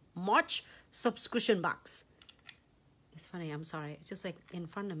March subscription box. It's funny, I'm sorry. It's just like in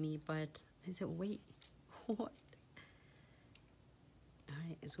front of me, but I said, wait, what?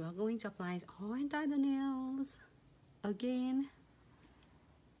 Alright, so we're going to apply all inside the nails. Again,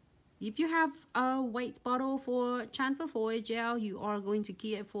 if you have a white bottle for transfer foil gel, you are going to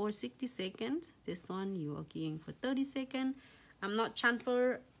key it for 60 seconds. This one, you are keying for 30 seconds. I'm not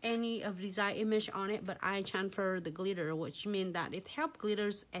transfer any of design image on it, but I transfer the glitter, which means that it helps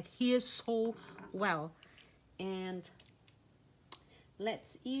glitters adhere so well. And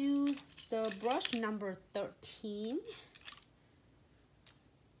let's use the brush number 13.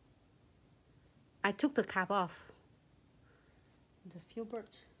 I took the cap off. The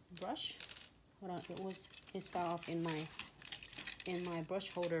Filbert brush. Hold on, it fell off in my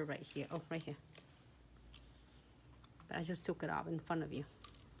brush holder right here. Oh, right here. But I just took it off in front of you.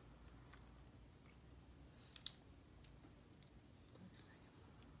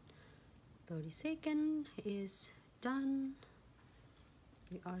 30 seconds is done.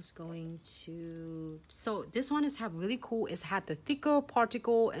 We are going to, so this one is have really cool. It's had the thicker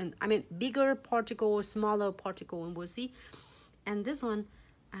particle and bigger particle, smaller particle, and we'll see. And this one,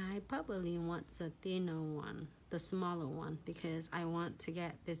 I probably want the thinner one, the smaller one, because I want to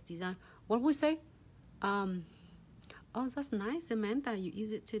get this design. What we say? Oh, that's nice, Samantha. You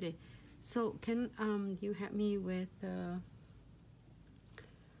use it today. So can you help me with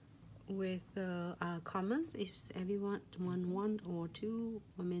comments if everyone one or two?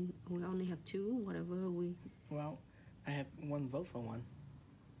 I mean, we only have two, whatever we. Well, I have one vote for one.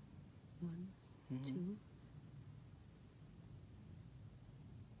 One, two.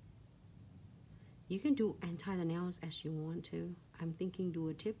 You can do untie the nails as you want to. I'm thinking do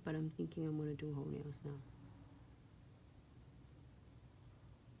a tip, but I'm thinking I'm gonna do whole nails now.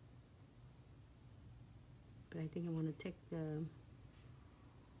 But I think I want to take the.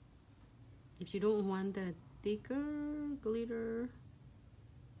 If you don't want the thicker glitter,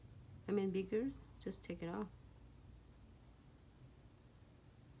 bigger, just take it off.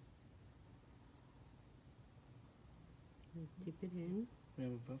 Dip it in. We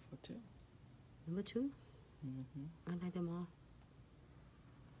have a vote for two. Number two? I like them all.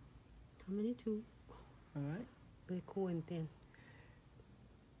 How many? Two? Alright. Very cool and thin.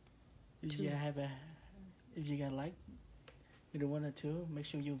 If you got like either one or two, make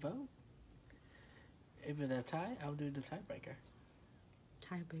sure you vote. If it's a tie, I'll do the tiebreaker.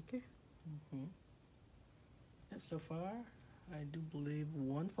 Tiebreaker? Yep, so far, I do believe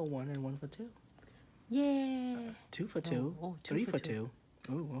 1 for 1 and 1 for 2. Yeah. 2 for 2. Oh, 3 for 2.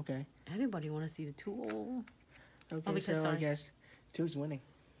 Oh, okay. Everybody want to see the 2. Oh. Okay, so sorry. I guess 2's winning.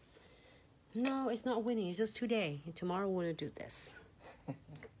 No, it's not winning. It's just today. And tomorrow we're going to do this.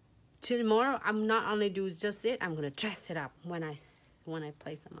 Tomorrow, I'm not only do just it, I'm going to dress it up when I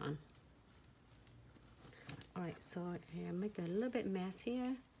place them on. Alright, so I make a little bit mess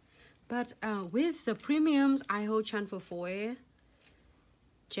here. But with the premiums IHO transfer foil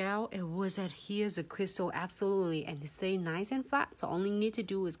gel, it was adheres the crystal absolutely, and it stay nice and flat. So all you need to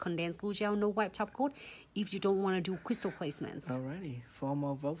do is condensed glue gel, no wipe top coat, if you don't want to do crystal placements. Alrighty, 4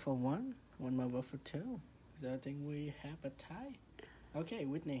 more vote for 1, 1 more vote for 2. So I think we have a tie. Okay,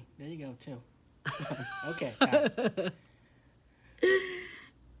 Whitney, there you go, 2. Okay, tie.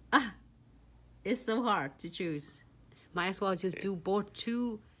 It's so hard to choose. Might as well just do both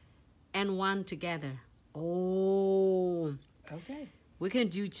 2 and 1 together. Oh, Okay. We can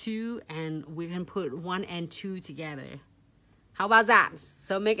do 2 and we can put 1 and 2 together. How about that?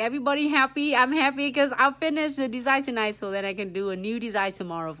 So make everybody happy. I'm happy because I'll finish the design tonight so that I can do a new design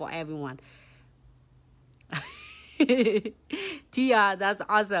tomorrow for everyone. Tia, that's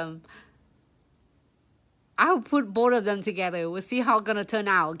awesome. I'll put both of them together. We'll see how it's gonna turn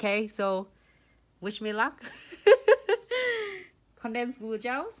out, okay? So wish me luck. Condensed glue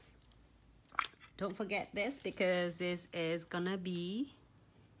gels. Don't forget this because this is gonna be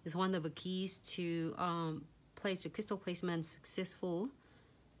one of the keys to place your crystal placement successful.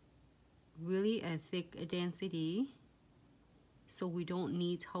 Really a thick density, so we don't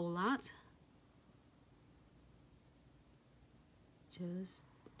need a whole lot. Just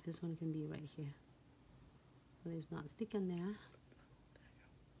this one can be right here, so it's not sticking there.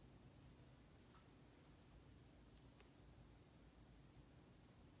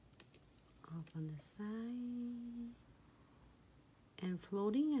 Off on the side and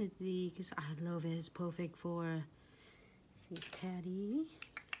floating at the, because I love it. It's perfect for Teddy.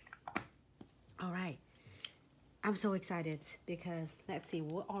 All right, I'm so excited because let's see,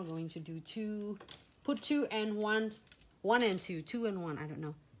 we are going to do put 2 and 1 and 2, 2 and 1, I don't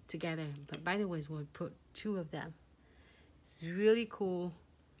know, together. But by the way, we'll put 2 of them. It's really cool.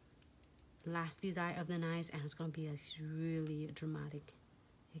 Last design of the night, and it's gonna be a really dramatic,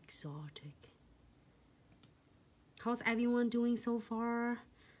 exotic. How's everyone doing so far?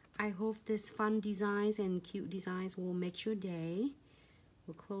 I hope this fun designs and cute designs will make your day.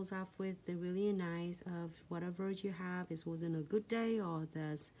 We'll close off with the really nice of whatever you have. It wasn't a good day, or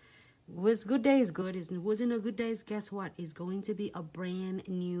was good day is good. It wasn't a good day. Guess what? It's going to be a brand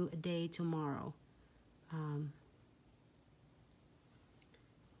new day tomorrow.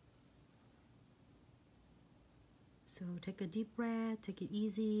 So take a deep breath, take it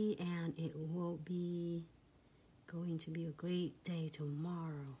easy, and it will be going to be a great day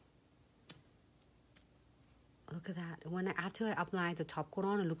tomorrow. Look at that. After I apply the top coat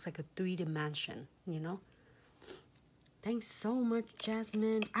on, it looks like a 3-dimension, you know? Thanks so much,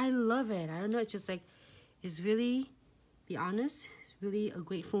 Jasmine. I love it. I don't know, it's just like, it's really, be honest, it's really a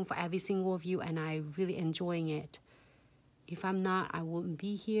grateful for every single of you, and I really enjoying it. If I'm not, I wouldn't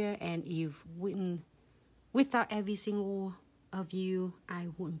be here, and without every single of you, I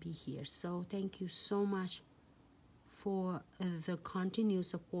wouldn't be here. So thank you so much for the continued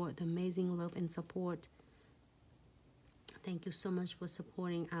support, the amazing love and support. Thank you so much for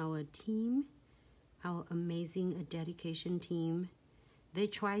supporting our team, our amazing dedication team. They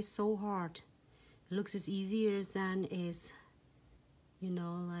try so hard. It looks as easier than it's, you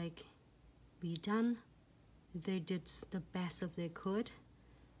know, like, be done. They did the best of they could.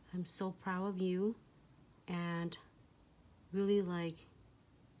 I'm so proud of you, and really, like,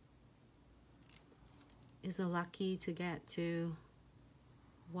 is a lucky to get to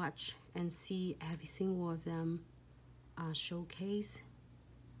watch and see every single of them showcase.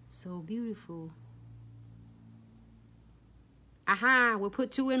 So beautiful. Aha, we'll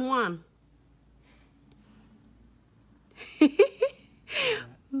put 2 in 1.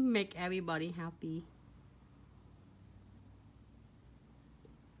 Make everybody happy.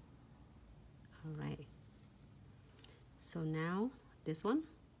 All right. So now this one,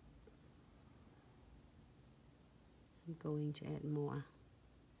 I'm going to add more.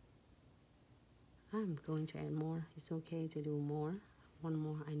 I'm going to add more. It's okay to do more. One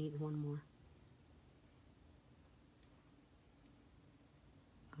more. I need one more.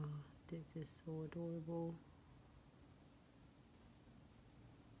 Oh, this is so adorable.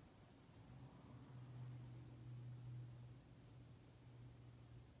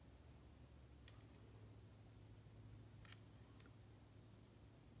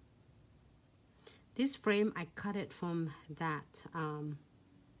 This frame, I cut it from that,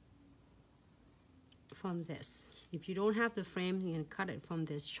 from this. If you don't have the frame, you can cut it from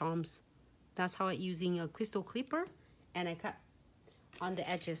this charms. That's how I'm using a crystal clipper, and I cut on the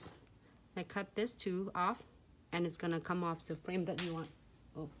edges. I cut this too off, and it's gonna come off the frame that you want.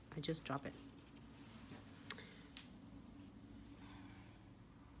 Oh, I just dropped it.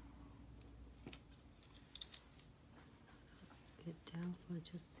 Get down for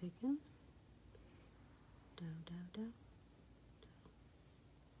just a second. Down, down, down.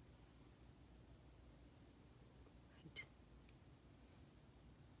 Right.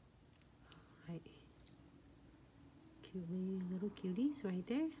 All right. Cutely little cuties right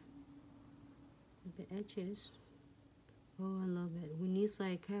there. The edges. Oh, I love it. We need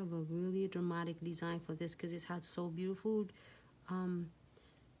like have a really dramatic design for this because it has so beautiful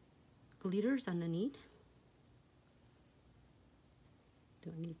glitters underneath.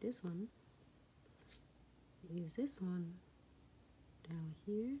 Don't need this one. Use this one. out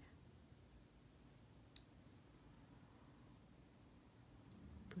here.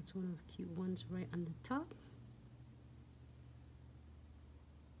 Put one of the cute ones right on the top.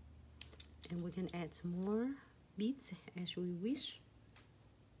 And we can add some more beads as we wish.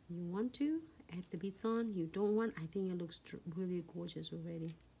 You want to add the beads on, you don't want, I think it looks really gorgeous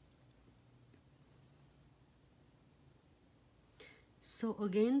already. So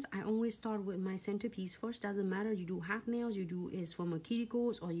again, I always start with my centerpiece first. Doesn't matter, you do half nails, you do is from a kitty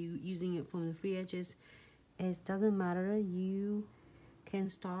goats, or you using it from the free edges. It doesn't matter, you can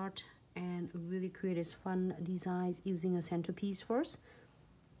start and really create this fun designs using a centerpiece first.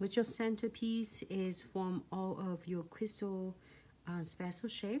 Which your centerpiece is from all of your crystal special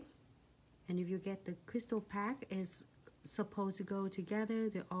shape. And if you get the crystal pack, is supposed to go together.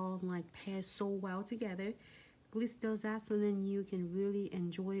 They're all like paired so well together. Glitz does that, so then you can really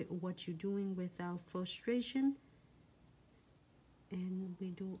enjoy what you're doing without frustration. And we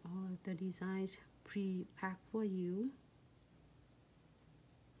do all of the designs pre-packed for you.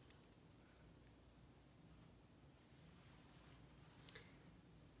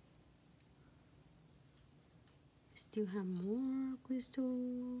 Still have more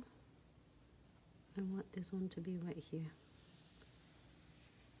crystal. I want this one to be right here.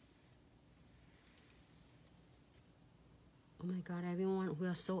 Oh my god, everyone, we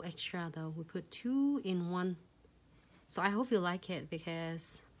are so extra though. We put 2 in 1. So I hope you like it,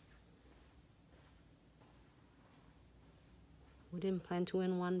 because we didn't plan 2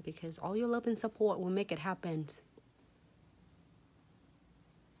 in 1, because all your love and support will make it happen.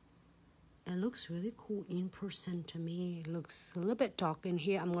 It looks really cool in person to me. It looks a little bit dark in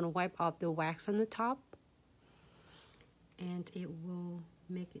here. I'm going to wipe off the wax on the top. And it will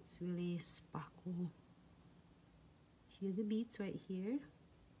make it really sparkle. Here the beads right here.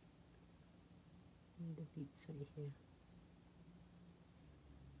 And the beads right here.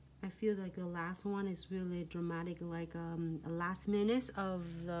 I feel like the last one is really dramatic, like a last minute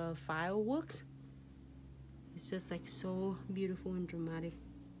of the fireworks. It's just like so beautiful and dramatic.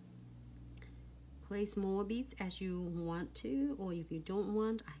 Place more beads as you want to, or if you don't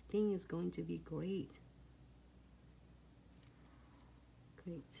want, I think it's going to be great.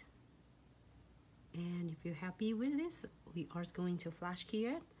 Great. And if you're happy with this, we are going to flash key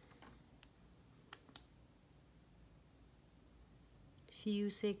it. Few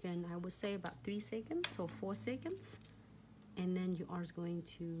seconds, I would say about 3 seconds or 4 seconds. And then you are going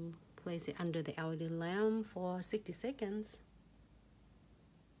to place it under the LED lamp for 60 seconds.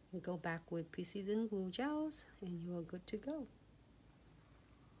 We go back with precision glue gels and you are good to go.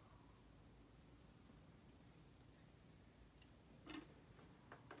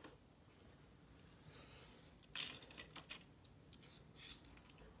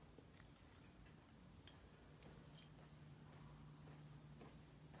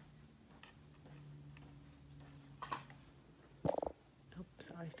 Oh,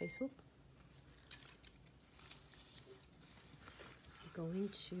 sorry, Facebook. Going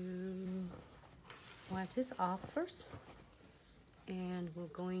to wipe this off first, and we're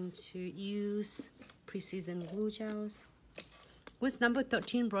going to use precision glue gels. With number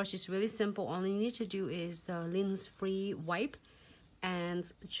 13 brush, it's really simple. All you need to do is the lens free wipe and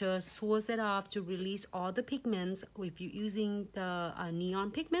just swirl it off to release all the pigments. If you're using the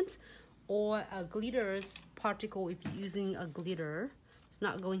neon pigments or a glitter particle, if you're using a glitter, it's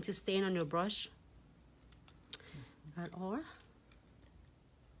not going to stain on your brush at all.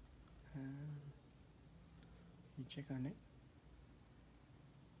 You check on it.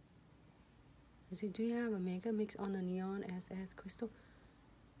 So do you have a mega mix on the neon as crystal?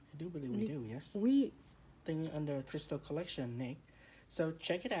 I do believe we do, yes. We thing under crystal collection, Nick. So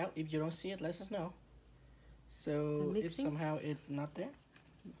check it out. If you don't see it, let us know. So if somehow it's not there,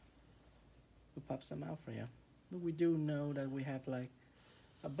 we'll pop some out for you. But we do know that we have like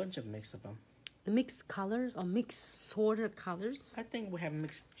a bunch of mix of them. The mixed colors or mixed sort of colors? I think we have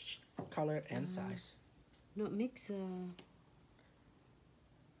mixed color and size. No, mix. Alright,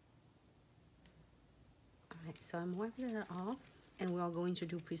 so I'm wiping it off, and we are going to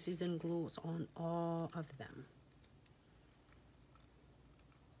do precision glues on all of them.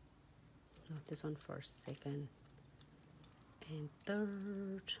 Not this one first, second, and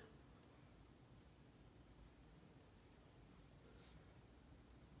third.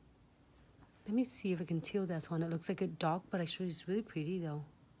 Let me see if I can tell that one. It looks like a dog, but actually it's really pretty though.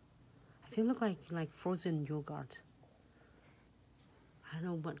 I feel like frozen yogurt. I don't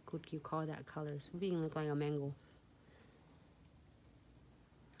know what could you call that color. It's being look like a mango.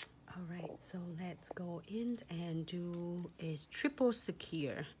 Alright, so let's go in and do a triple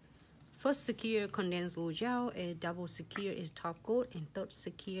secure First secure condensed glue gel, a double secure is top coat, and third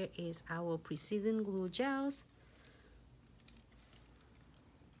secure is our precision glue gels.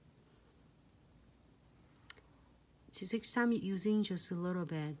 Just each time you're using just a little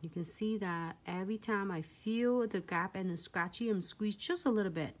bit, you can see that every time I feel the gap and the scratchy, I'm squeeze just a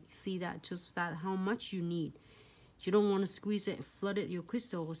little bit. You see that, just that how much you need. You don't want to squeeze it, flood it your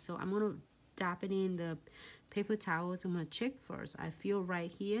crystals. So I'm gonna dab it in the paper towels. I'm gonna check first. I feel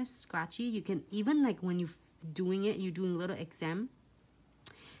right here scratchy. You can even like when you're doing it, you're doing a little exam.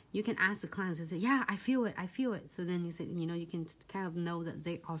 You can ask the clients and say, yeah, I feel it, I feel it. So then you say, you know, you can kind of know that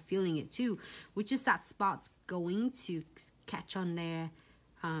they are feeling it too, which is that spot's going to catch on their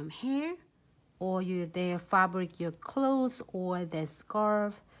hair or their fabric, your clothes or their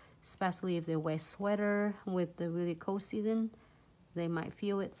scarf, especially if they wear sweater with the really cold season, they might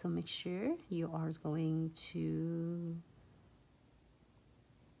feel it. So make sure you are going to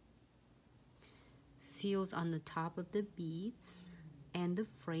seals on the top of the beads and the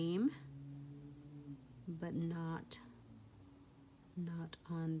frame, but not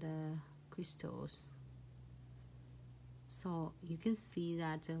on the crystals. So you can see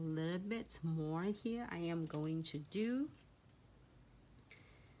that a little bit more here. I am going to do,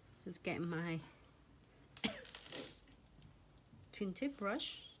 just get my twin tip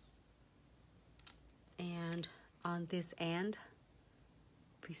brush, and on this end,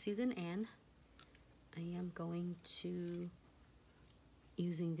 precision end, I am going to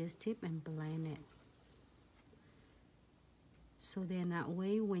using this tip and blend it. So then that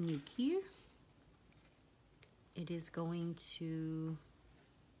way when you cure, it is going to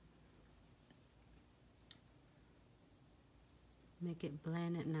make it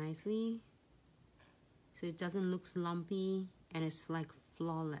blend it nicely so it doesn't look lumpy and it's like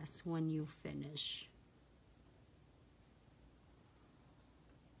flawless when you finish.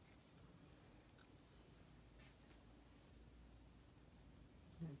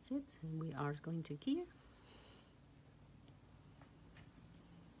 That's it, and we are going to cure.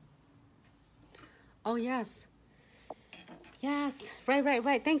 Oh yes, yes,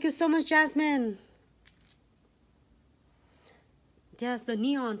 right. Thank you so much, Jasmine. Yes, the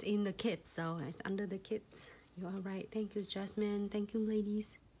neons in the kit, so it's under the kit. You are right. Thank you, Jasmine. Thank you,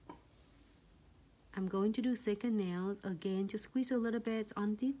 ladies. I'm going to do second nails again. Just squeeze a little bit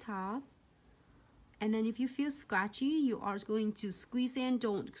on the top. And then if you feel scratchy, you are going to squeeze in.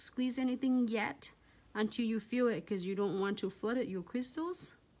 Don't squeeze anything yet until you feel it, because you don't want to flood it, your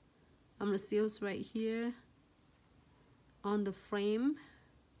crystals. I'm going to seal right here on the frame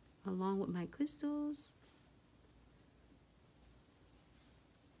along with my crystals.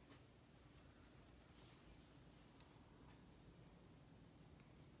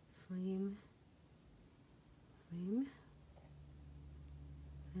 Frame.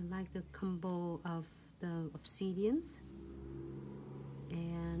 I like the combo of the obsidians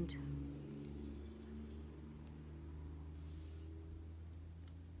and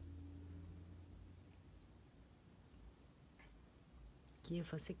here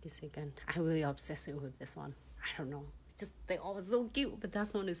for 60 seconds. I really obsessed with this one. I don't know. It's just they all so cute, but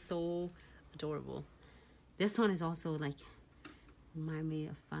this one is so adorable. This one is also like remind me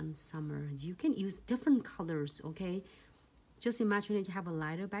of fun summer. You can use different colors, okay? Just imagine that you have a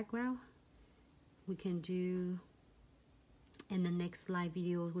lighter background. We can do in the next live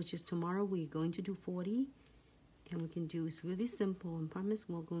video, which is tomorrow, we're going to do 40. And we can do, it's really simple. I promise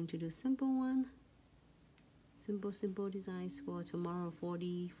we're going to do simple one. Simple designs for tomorrow,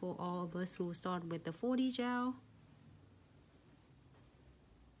 40 for all of us who will start with the 40 gel.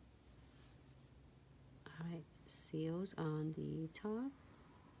 Alright, seals on the top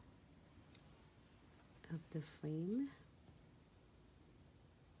of the frame.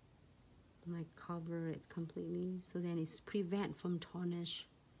 I might cover it completely so then it's prevent from tarnish.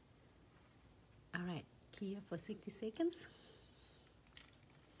 Alright, here for 60 seconds.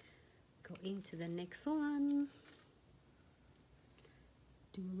 Go into the next one.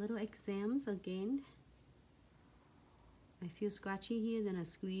 Do a little exams again. I feel scratchy here, then I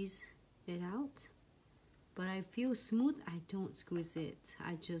squeeze it out. But I feel smooth, I don't squeeze it.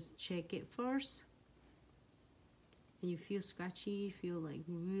 I just check it first. And you feel scratchy, you feel like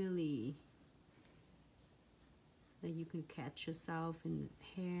really like you can catch yourself in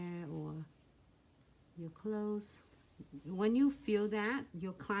the hair or your clothes. When you feel that,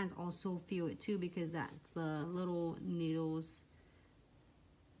 your clients also feel it too, because that's the little needles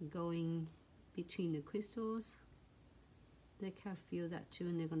going between the crystals. They can feel that too,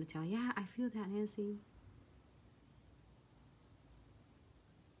 and they're going to tell, yeah, I feel that, Nancy.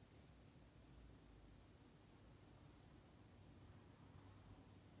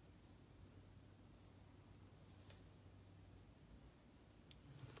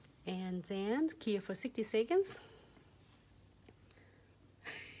 And then cure for 60 seconds.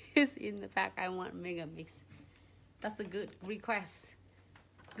 It's in the back. I want mega mix. That's a good request.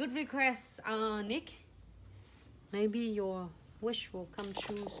 Good request, Nick. Maybe your wish will come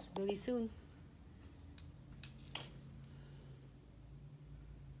true really soon.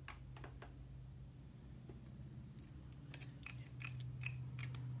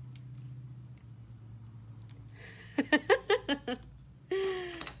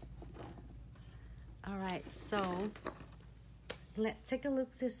 All right, so let's take a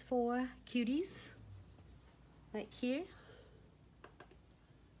look this for cuties right here.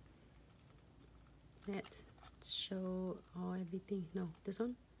 Let's show all everything. No, this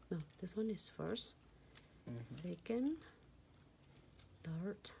one. No, this one is first. Second,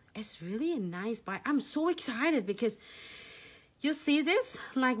 third. It's really a nice buy. I'm so excited because you see this?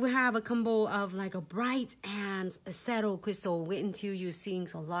 Like we have a combo of like a bright and a saddle crystal. Wait until you're seeing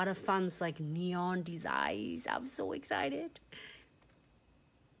a lot of fun like neon designs. I'm so excited.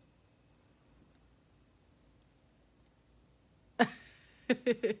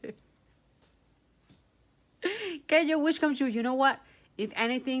 Can your wish come true? You know what? If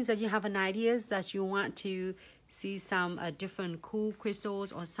anything that you have an ideas that you want to see some different cool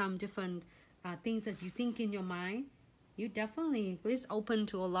crystals or some different things that you think in your mind, you definitely is open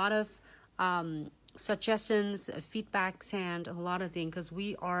to a lot of suggestions, feedbacks, and a lot of things, because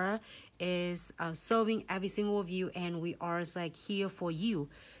we are serving every single of you, and we are like here for you.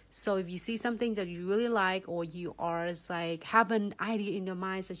 So if you see something that you really like, or you are like have an idea in your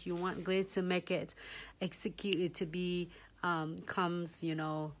mind that you want Glitz to make it, execute it to be comes, you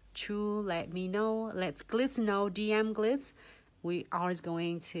know, true, let me know. Let's Glitz know, DM Glitz. We are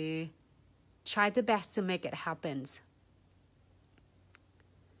going to try the best to make it happen.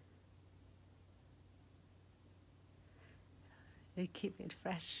 We keep it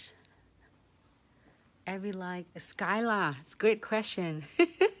fresh. Every like Skylar, it's a great question.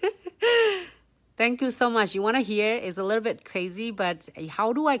 Thank you so much. You want to hear? It's a little bit crazy, but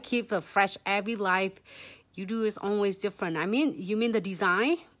how do I keep a fresh every life you do is always different? I mean, you mean the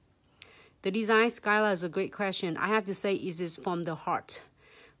design? The design, Skylar, is a great question. I have to say, is this from the heart,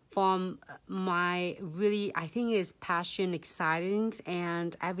 from my really, I think it's passion, exciting,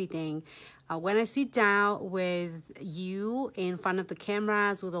 and everything. When I sit down with you in front of the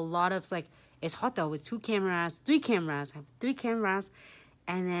cameras with a lot of like, it's hot though, with 2 cameras, 3 cameras. I have 3 cameras,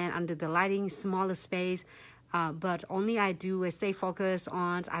 and then under the lighting, smaller space. But only I do is stay focused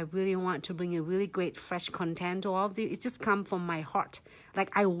on, I really want to bring a really great fresh content to all of you. It just comes from my heart. Like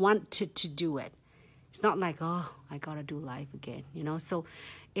I wanted to do it. It's not like, oh, I gotta do live again, you know? So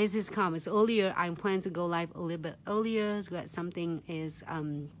it's just come. It's earlier. I'm planning to go live a little bit earlier so that something is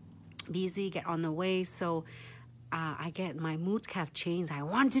busy, get on the way. So I get my mood have changed. I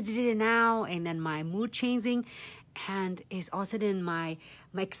wanted to do it now, and then my mood changing, and it's also then my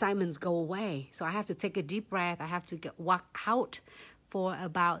excitements go away. So I have to take a deep breath. I have to walk out for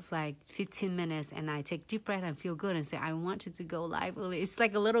about like 15 minutes, and I take deep breath and feel good and say, I wanted to go live early. It's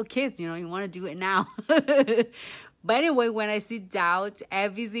like a little kid, you know, you want to do it now. But anyway, when I sit down,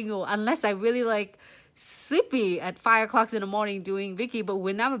 every single, unless I really like sleepy at 5 o'clock in the morning doing Vicky, but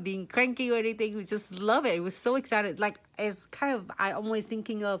we're never being cranky or anything. We just love it. It was so excited. Like it's kind of, I always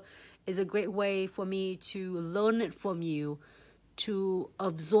thinking of, is a great way for me to learn it from you, to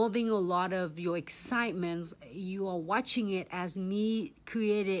absorbing a lot of your excitements. You are watching it as me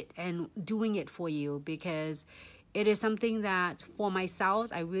create it and doing it for you, because it is something that for myself,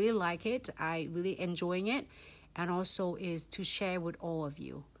 I really like it. I really enjoying it. And also is to share with all of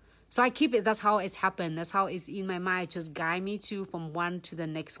you. So I keep it, that's how it's happened. That's how it's in my mind, just guide me to from one to the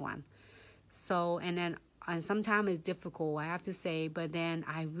next one. So, and sometimes it's difficult, I have to say, but then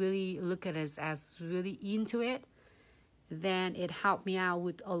I really look at it as really into it. Then it helped me out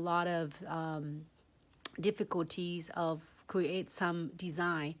with a lot of difficulties of create some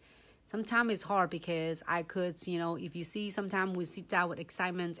design. Sometimes it's hard because I could, you know, if you see, sometimes we sit down with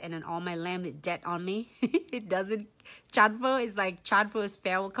excitement and then all my lamp is dead on me. It doesn't transfer. It's like transfers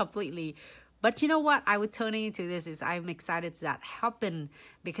fail completely. But you know what? I would turn it into this is I'm excited that happen,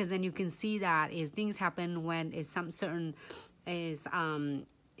 because then you can see that is things happen when it's some certain is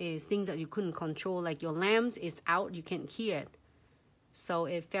things that you couldn't control, like your lamps is out, you can't hear it. So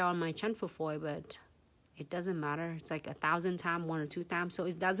it fell on my transfer foil, but it doesn't matter. It's like 1,000 times, 1 or 2 times. So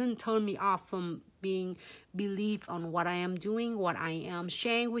it doesn't turn me off from being belief on what I am doing, what I am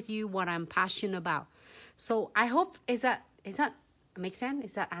sharing with you, what I'm passionate about. So I hope, is that make sense?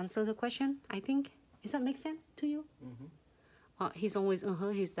 Is that answer the question? I think. Does that make sense to you? Mm-hmm. He's always,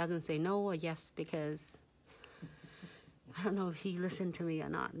 he doesn't say no or yes, because I don't know if he listened to me or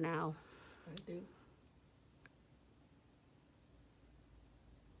not now. I do.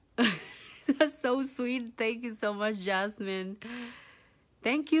 That's so sweet. Thank you so much, Jasmine.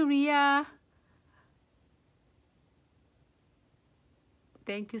 Thank you, Ria.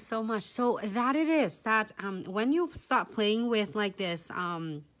 Thank you so much. So that it is that when you start playing with like this,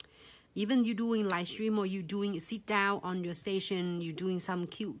 even you doing live stream or you doing sit down on your station, you doing some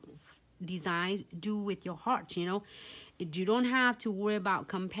cute designs, do with your heart, you know. You don't have to worry about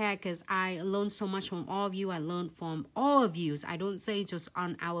compare, because I learned so much from all of you. I learned from all of you. I don't say just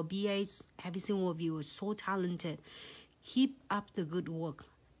on our BAs. Every single of you is so talented. Keep up the good work.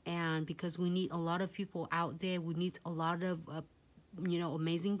 And because we need a lot of people out there, we need a lot of you know,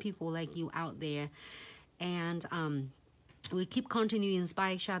 amazing people like you out there. And we keep continuing to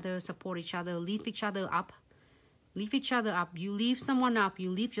inspire each other, support each other, lift each other up. Lift each other up. You lift someone up, you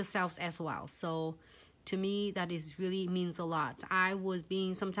lift yourselves as well. So to me, that is really means a lot. I was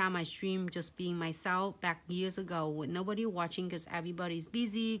being, sometimes I stream just being myself back years ago with nobody watching because everybody's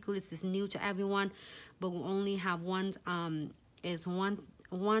busy. Glitz is new to everyone, but we only have one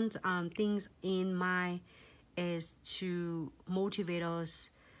things in my is to motivate us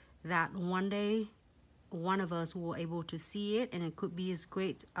that one day one of us will able to see it, and it could be as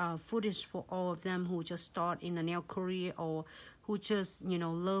great footage for all of them who just start in a nail career or who just, you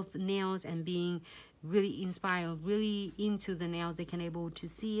know, love nails and being really inspired, really into the nails. They can able to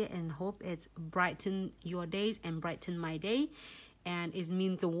see it and hope it's brighten your days and brighten my day, and it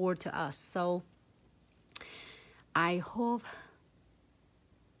means the world to us. So I hope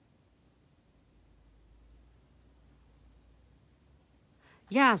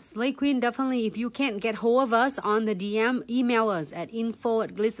yes, Slay Queen, definitely. If you can't get hold of us on the DM, email us at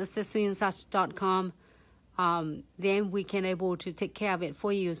info@glitzaccessoryandsuch.com. Then we can able to take care of it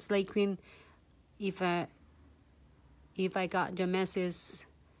for you. Slay Queen, if I got your message,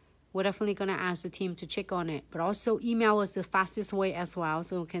 we're definitely going to ask the team to check on it. But also email us the fastest way as well,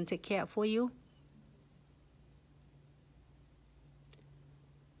 so we can take care of it for you.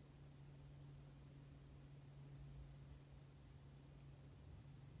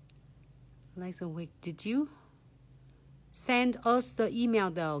 Like a week. Did you send us the email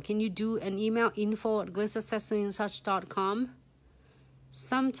though? Can you do an email info@glitzaccessoryandsuch.com?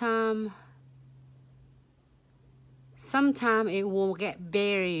 Sometime it will get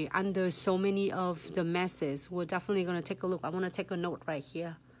buried under so many of the messes. We're definitely gonna take a look. I want to take a note right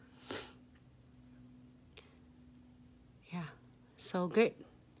here. Yeah, so great.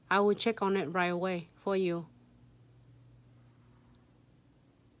 I will check on it right away for you.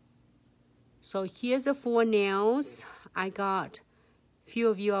 So here's the 4 nails. I got few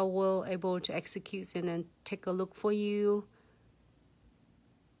of you I will able to execute and then take a look for you.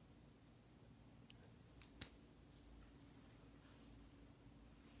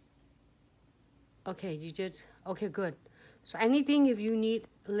 Okay, you did. Okay, good. So anything, if you need,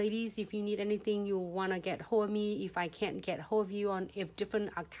 ladies, if you need anything, you want to get hold of me. If I can't get hold of you on a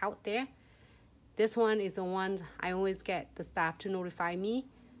different account there, this one is the one I always get the staff to notify me.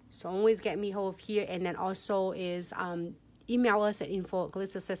 So always get me hold of here. And then also is email us at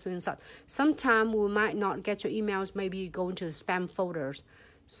info@glitzaccessoryandsuch. Sometimes we might not get your emails. Maybe you go into the spam folders.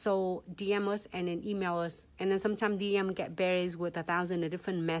 So DM us and then email us. And then sometimes DM get buried with 1,000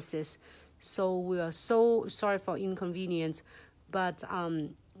 different messes. So we are so sorry for inconvenience. But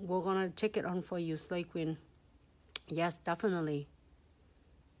we're going to check it on for you, Slay Queen. Yes, definitely.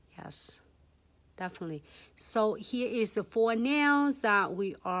 Yes. Definitely. So here is the 4 nails that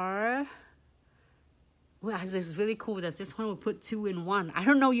we are. Well, this is really cool that this one will put 2 in 1. I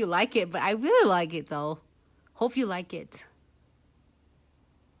don't know you like it, but I really like it though. Hope you like it.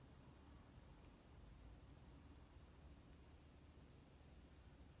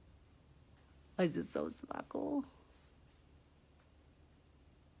 Oh, is it so sparkle?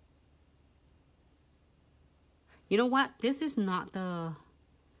 You know what? This is not the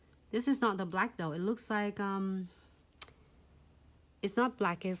black though. It looks like it's not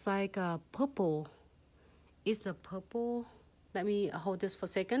black, it's like purple. It's the purple. Let me hold this for a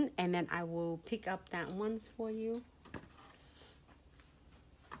second and then I will pick up that one for you.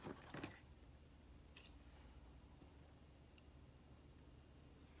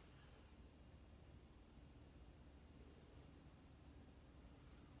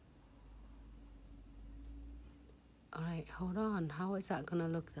 All right, hold on. How is that gonna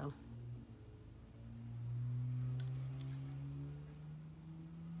look though?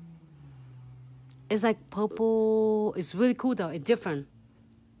 It's like purple. It's really cool though. It's different.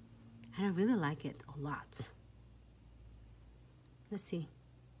 And I really like it a lot. Let's see.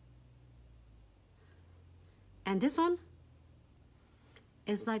 And this one,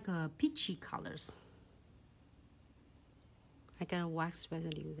 It's like a peachy colors. I got a wax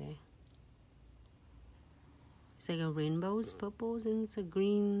residue there. It's like a rainbows, purples, and it's a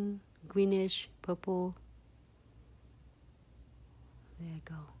greenish purple. There you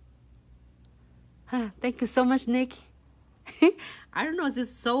go. Thank you so much, Nick. I don't know, this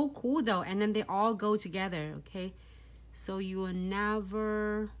is so cool though. And then they all go together, okay? So you will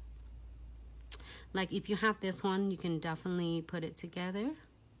never, like if you have this one, you can definitely put it together.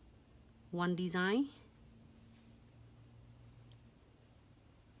 One design.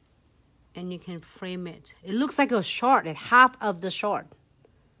 And you can frame it. It looks like a short, like half of the short.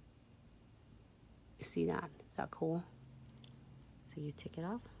 You see that? Is that cool? So you take it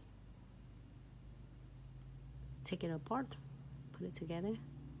off. Take it apart. Put it together.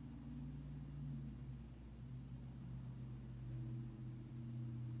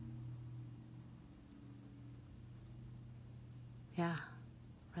 Yeah,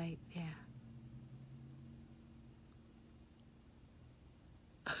 right there.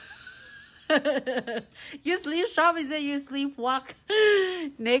 You sleep shop is it you sleep walk,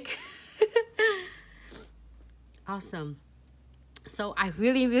 Nick? Awesome. So I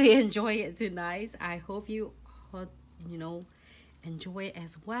really enjoy it tonight. I hope you enjoy it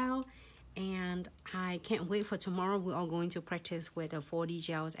as well. And I can't wait for tomorrow. We're all going to practice with the 4D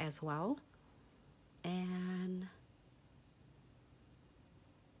gels as well. And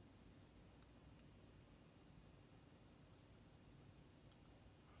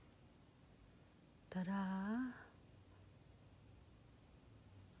ta-da!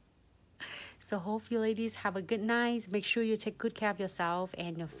 So hope you ladies have a good night. Make sure you take good care of yourself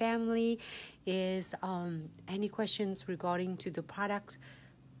and your family. Is any questions regarding to the products,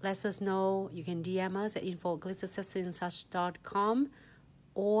 let us know. You can DM us at info@glitzaccessories.com,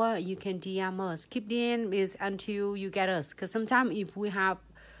 or you can DM us. Keep DM is until you get us, because sometimes if we have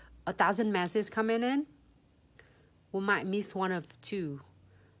 1,000 messages coming in, we might miss one of two.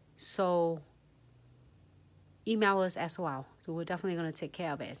 So email us as well. So we're definitely going to take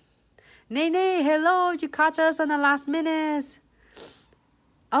care of it. Nene, hello, you caught us on the last minute.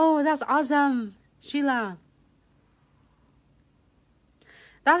 Oh, that's awesome, Sheila.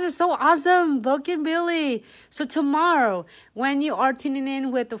 That is so awesome, Bokin Billy. So tomorrow, when you are tuning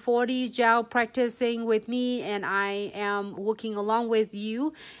in with the 4D gel practicing with me, and I am working along with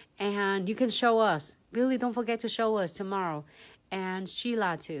you, and you can show us. Billy, don't forget to show us tomorrow. And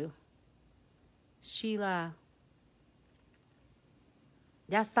Sheila too. Sheila.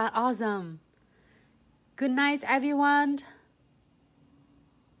 That's that awesome. Good night, everyone.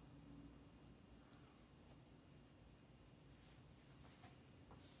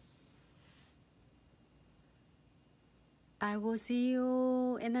 I will see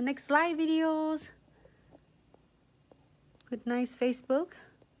you in the next live videos. Good night, Facebook.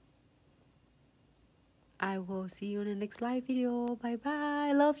 I will see you in the next live video.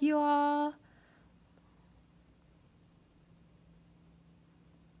 Bye-bye. Love you all.